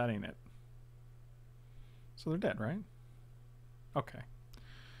 That ain't it. So they're dead, right? Okay.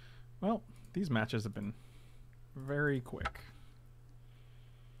 Well, these matches have been very quick.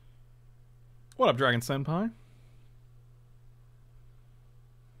 What up, Dragon Senpai?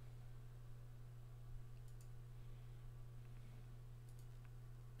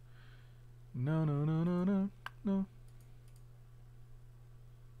 No, no, no, no, no, no.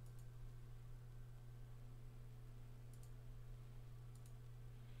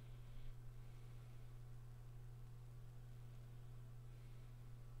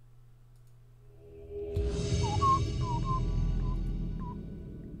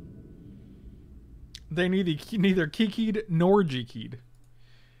 They neither Kiki'd nor Jiki'd.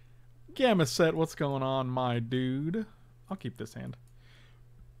 Gamma set, what's going on, my dude? I'll keep this hand.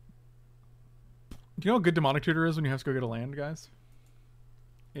 Do you know how good Demonic Tutor is when you have to go get a land, guys?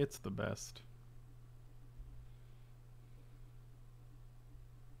 It's the best.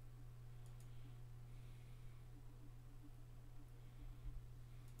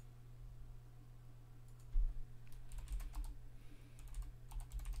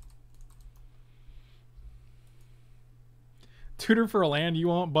 Tutor for a land you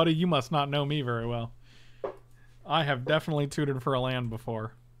won't, buddy? You must not know me very well. I have definitely tutored for a land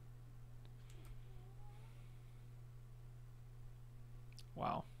before.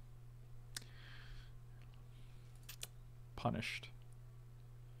 Wow. Punished.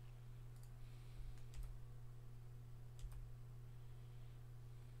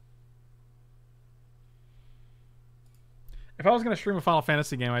 If I was going to stream a Final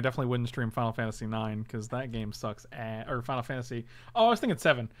Fantasy game, I definitely wouldn't stream Final Fantasy 9 because that game sucks. Or Final Fantasy... Oh, I was thinking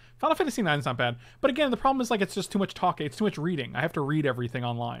 7. Final Fantasy 9 is not bad. But again, the problem is like it's just too much talking. It's too much reading. I have to read everything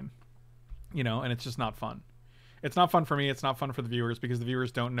online. You know, and it's just not fun. It's not fun for me. It's not fun for the viewers because the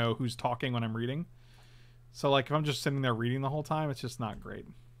viewers don't know who's talking when I'm reading. So like if I'm just sitting there reading the whole time, it's just not great.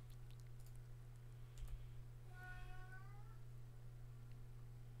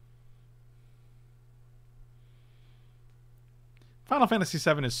 Final Fantasy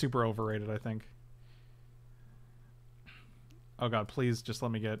 7 is super overrated, I think. Oh god, please just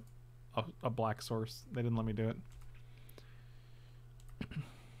let me get a black source. They didn't let me do it.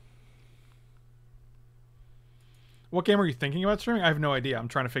 What game are you thinking about streaming? I have no idea. I'm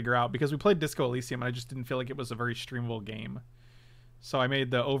trying to figure out because we played Disco Elysium and I just didn't feel like it was a very streamable game. So I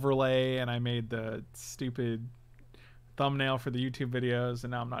made the overlay and I made the stupid thumbnail for the YouTube videos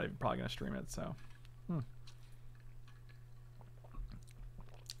and now I'm not even probably going to stream it, so...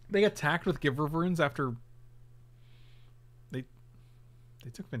 They attacked with Give Runes after they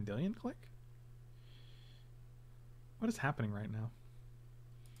took Vendilion Click? What is happening right now?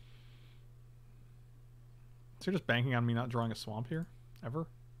 So you're just banking on me not drawing a swamp here? Ever?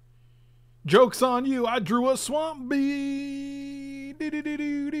 Joke's on you! I drew a swamp bee!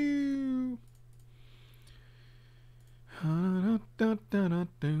 Do-do-do-do-do! Let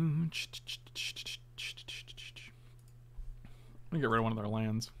me get rid of one of their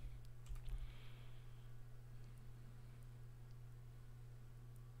lands.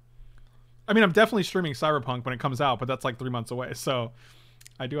 I mean, I'm definitely streaming Cyberpunk when it comes out, but that's like 3 months away, so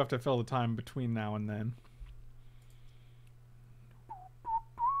I do have to fill the time between now and then.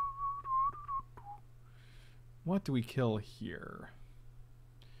 What do we kill here?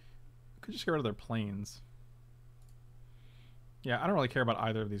 Could just get rid of their planes. Yeah, I don't really care about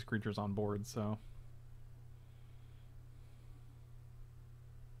either of these creatures on board, so...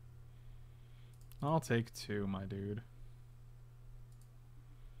 I'll take 2, my dude.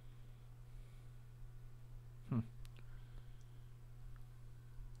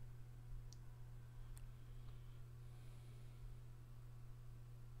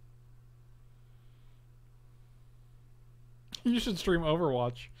 You should stream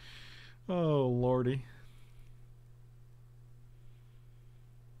Overwatch. Oh, lordy.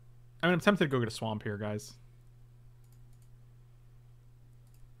 I mean, I'm tempted to go get a swamp here, guys.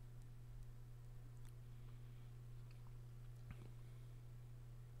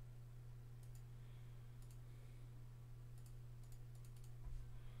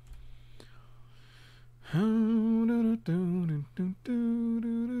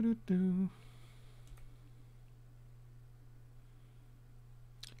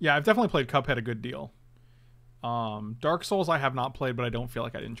 Yeah, I've definitely played Cuphead a good deal. Dark Souls I have not played, but I don't feel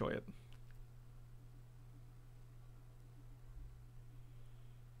like I'd enjoy it.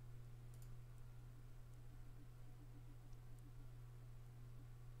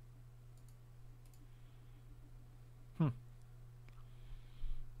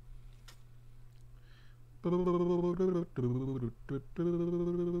 Hmm.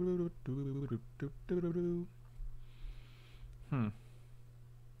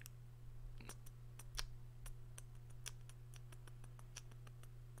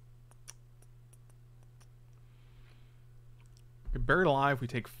 Buried alive, we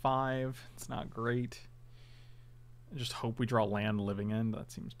take 5. It's not great. I just hope we draw land living end.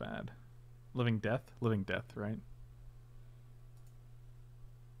 That seems bad. Living death? Living death, right?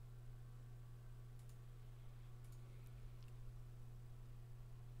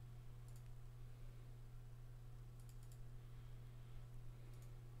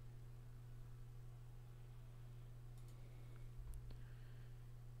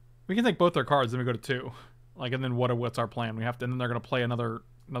 We can take both their cards, then we go to 2. Like, and then what's our plan? We have to, and then they're gonna play another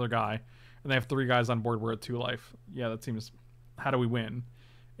guy, and they have 3 guys on board. We're at 2 life. Yeah, that seems. How do we win?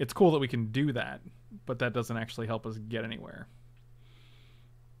 It's cool that we can do that, but that doesn't actually help us get anywhere.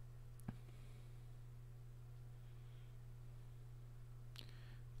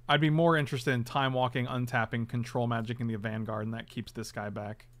 I'd be more interested in time walking, untapping, control magic in the Vanguard, and that keeps this guy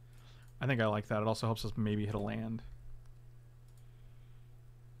back. I think I like that. It also helps us maybe hit a land.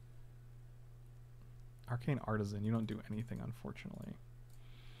 Arcane Artisan, you don't do anything, unfortunately.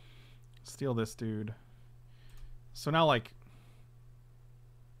 Steal this dude. So now, like,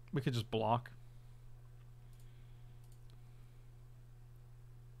 we could just block.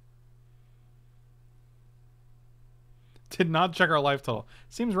 Did not check our life total.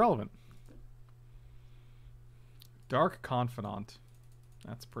 Seems relevant. Dark Confidant.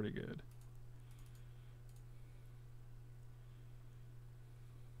 That's pretty good.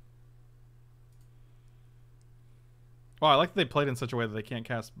 Wow, I like that they played in such a way that they can't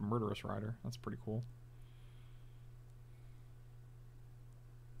cast Murderous Rider. That's pretty cool.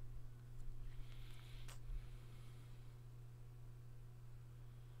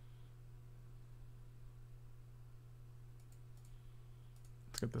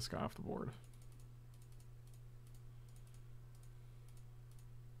 Let's get this guy off the board.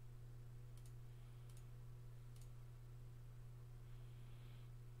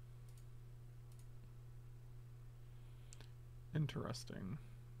 Interesting.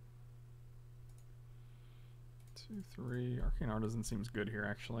 2, 3. Arcane Artisan seems good here,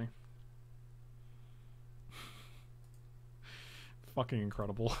 actually. Fucking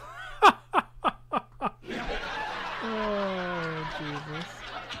incredible. Oh, Jesus.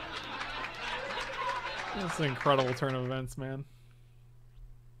 That's an incredible turn of events, man.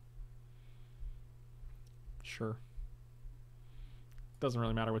 Sure. Doesn't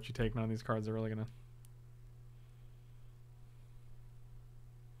really matter what you take. None of these cards are really gonna...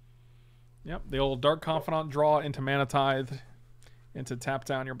 Yep, the old Dark Confidant draw into Mana Tithe, into tap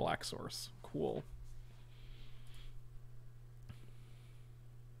down your black source. Cool.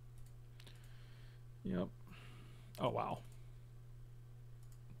 Yep. Oh, wow.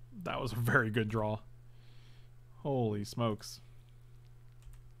 That was a very good draw. Holy smokes.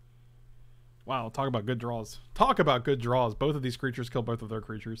 Wow, talk about good draws. Talk about good draws. Both of these creatures kill both of their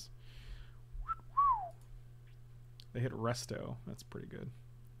creatures. They hit Resto. That's pretty good.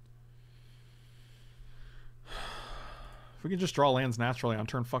 If we could just draw lands naturally on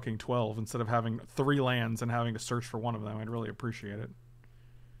turn fucking 12 instead of having 3 lands and having to search for one of them, I'd really appreciate it.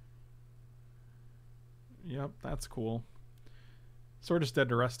 Yep, that's cool. So we're just dead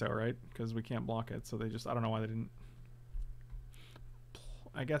to Resto, right? Because we can't block it, so they just... I don't know why they didn't...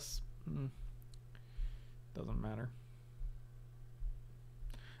 I guess... doesn't matter.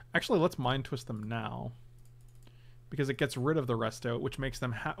 Actually, let's Mind Twist them now. Because it gets rid of the Resto, which makes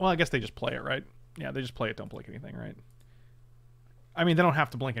them... well, I guess they just play it, right? Yeah, they just play it, don't blink anything, right? I mean, they don't have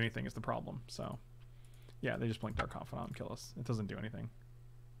to blink anything is the problem, so... Yeah, they just blink Dark Confidant and kill us. It doesn't do anything.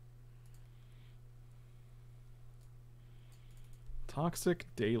 Toxic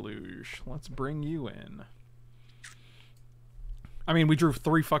Deluge. Let's bring you in. I mean, we drew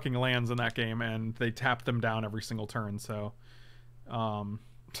 3 fucking lands in that game, and they tapped them down every single turn, so... what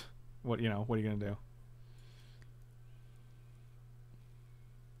are you gonna do?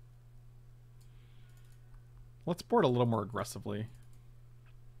 Let's board a little more aggressively.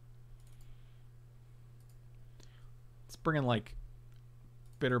 Let's bring in, like,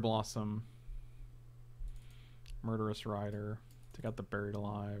 Bitter Blossom, Murderous Rider, take out the Buried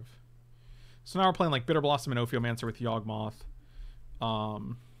Alive. So now we're playing, like, Bitter Blossom and Ophiomancer with Yawgmoth.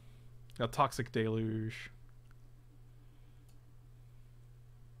 Got Toxic Deluge.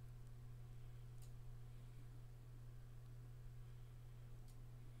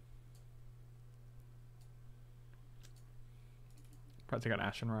 Probably take out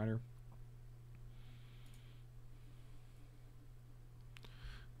Ashen Rider.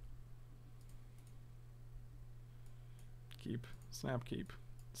 keep. Snap keep.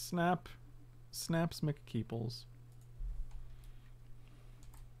 Snap. Snaps McKeeples.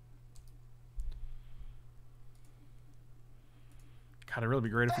 God, it'd really be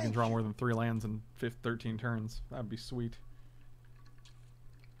great if we can draw more than 3 lands in 13 turns. That'd be sweet.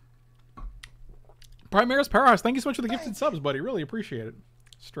 Primaris Powerhouse, thank you so much for the gifted subs, buddy. Really appreciate it.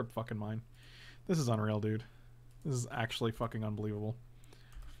 Strip fucking mine. This is unreal, dude. This is actually fucking unbelievable.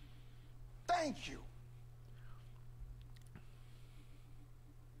 Thank you.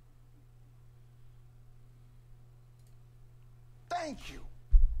 Thank you.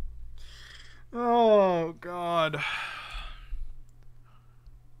 Oh god.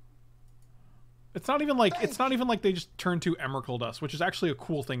 It's not even like they just turn to Emerald us, which is actually a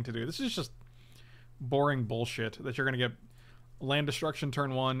cool thing to do. This is just boring bullshit that you're gonna get land destruction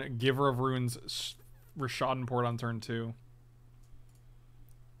turn 1, Giver of Runes, Rishadenport on turn 2.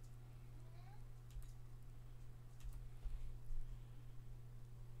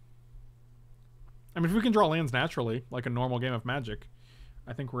 I mean, if we can draw lands naturally, like a normal game of Magic,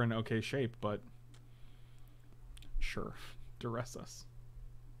 I think we're in okay shape, but sure, duress us.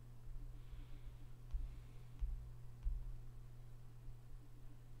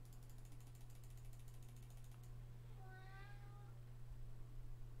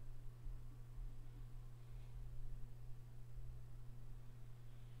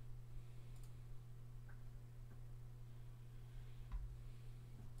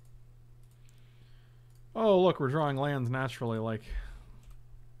 Oh, look, we're drawing lands naturally like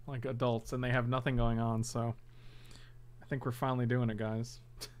adults, and they have nothing going on, so I think we're finally doing it, guys.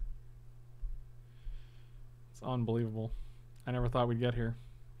 It's unbelievable. I never thought we'd get here.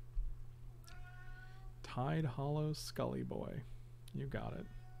 Tide Hollow Scully Boy. You got it.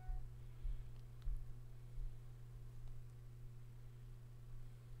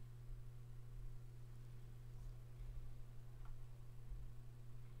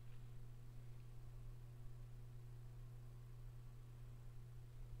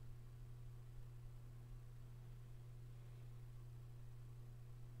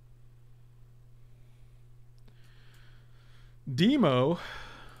 Demo?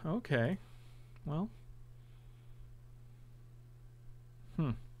 Okay. Well.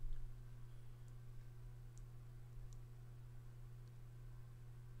 Kind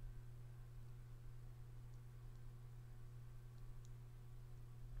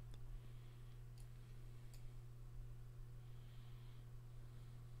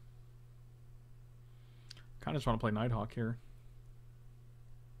of just want to play Nighthawk here.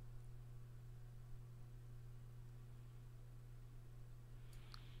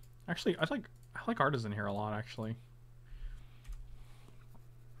 Actually, I like Artisan here a lot, actually.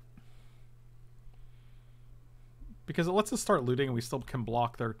 Because it lets us start looting and we still can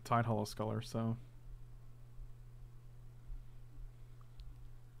block their Tide Hollow Sculler, so...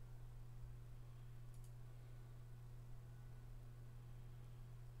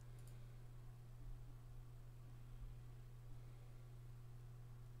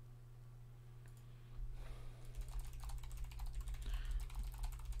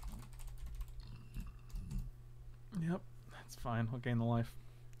 Yep, that's fine. We'll gain the life.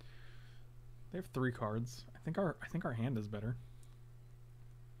 They have 3 cards. I think our hand is better.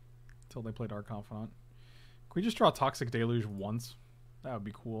 Until they play Dark Confidant. Can we just draw Toxic Deluge once? That would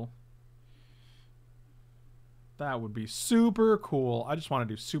be cool. That would be super cool. I just want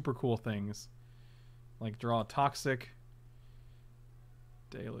to do super cool things. Like draw a Toxic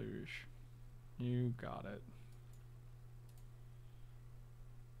Deluge. You got it.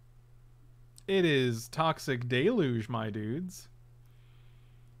 It is Toxic Deluge, my dudes.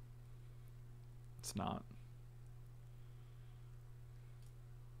 It's not.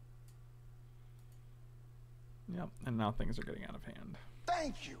 Yep, and now things are getting out of hand.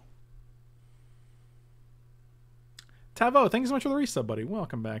 Thank you. Tavo, thanks so much for the resub, buddy.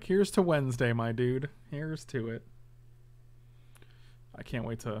 Welcome back. Here's to Wednesday, my dude. Here's to it. I can't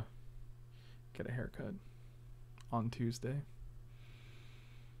wait to get a haircut on Tuesday.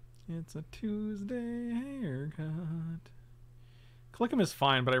 It's a Tuesday haircut. Click 'em is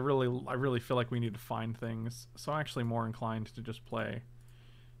fine, but I really feel like we need to find things. So I'm actually more inclined to just play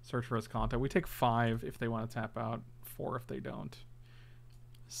Search for His Contact. We take 5 if they want to tap out, 4 if they don't.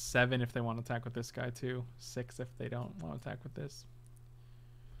 7 if they want to attack with this guy too. 6 if they don't want to attack with this.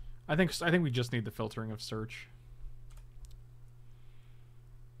 I think we just need the filtering of search.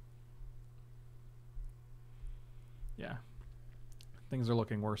 Yeah. Things are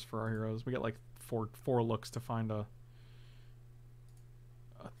looking worse for our heroes. We get like four looks to find a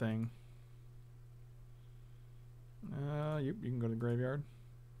thing. You can go to the graveyard.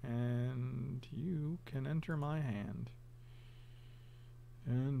 And you can enter my hand.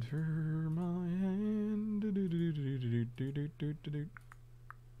 Enter my hand.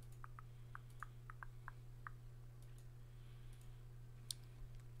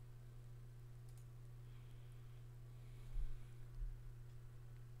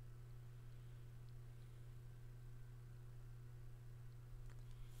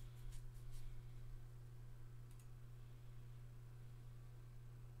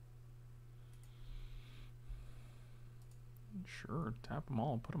 Sure, tap them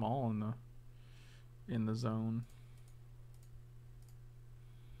all, put them all in the zone.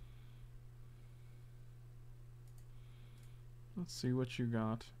 Let's see what you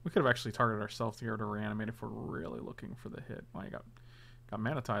got. We could have actually targeted ourselves to get to reanimate if we're really looking for the hit. Well, you got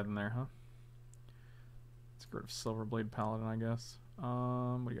Mana Tide in there, huh? Let's get rid of Silverblade Paladin, I guess.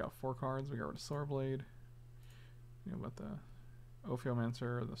 What do you got? 4 cards. We got rid of Silverblade. You know about the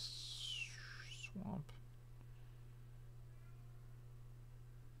Ophiomancer or the Swamp.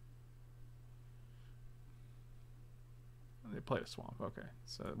 They played a Swamp. Okay,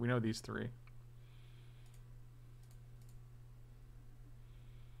 so we know these 3.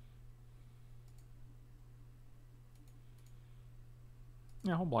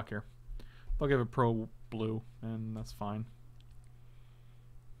 Yeah, whole block here. They'll give it pro blue, and that's fine.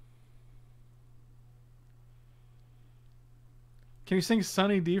 Can you sing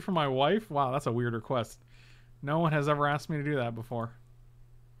Sunny D for my wife? Wow, that's a weird request. No one has ever asked me to do that before.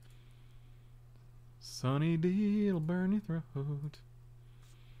 Sunny D, it'll burn your throat.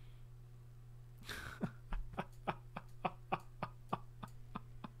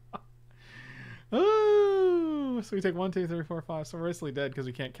 Oh, so we take 1, 2, 3, 4, 5. So we're basically dead because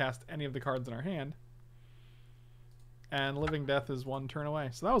we can't cast any of the cards in our hand. And Living Death is 1 turn away.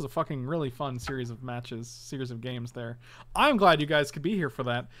 So that was a fucking really fun series of matches, series of games there. I'm glad you guys could be here for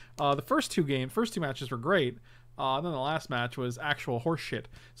that. The first two matches were great. And then the last match was actual horse shit.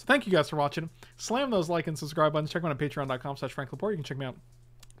 So thank you guys for watching. Slam those like and subscribe buttons. Check me out at patreon.com/FrankLepore. You can check me out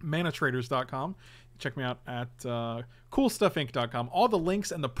manatraders.com. Check me out at coolstuffinc.com. All the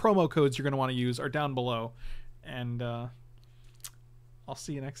links and the promo codes you're going to want to use are down below. And I'll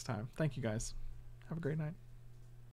see you next time. Thank you guys. Have a great night.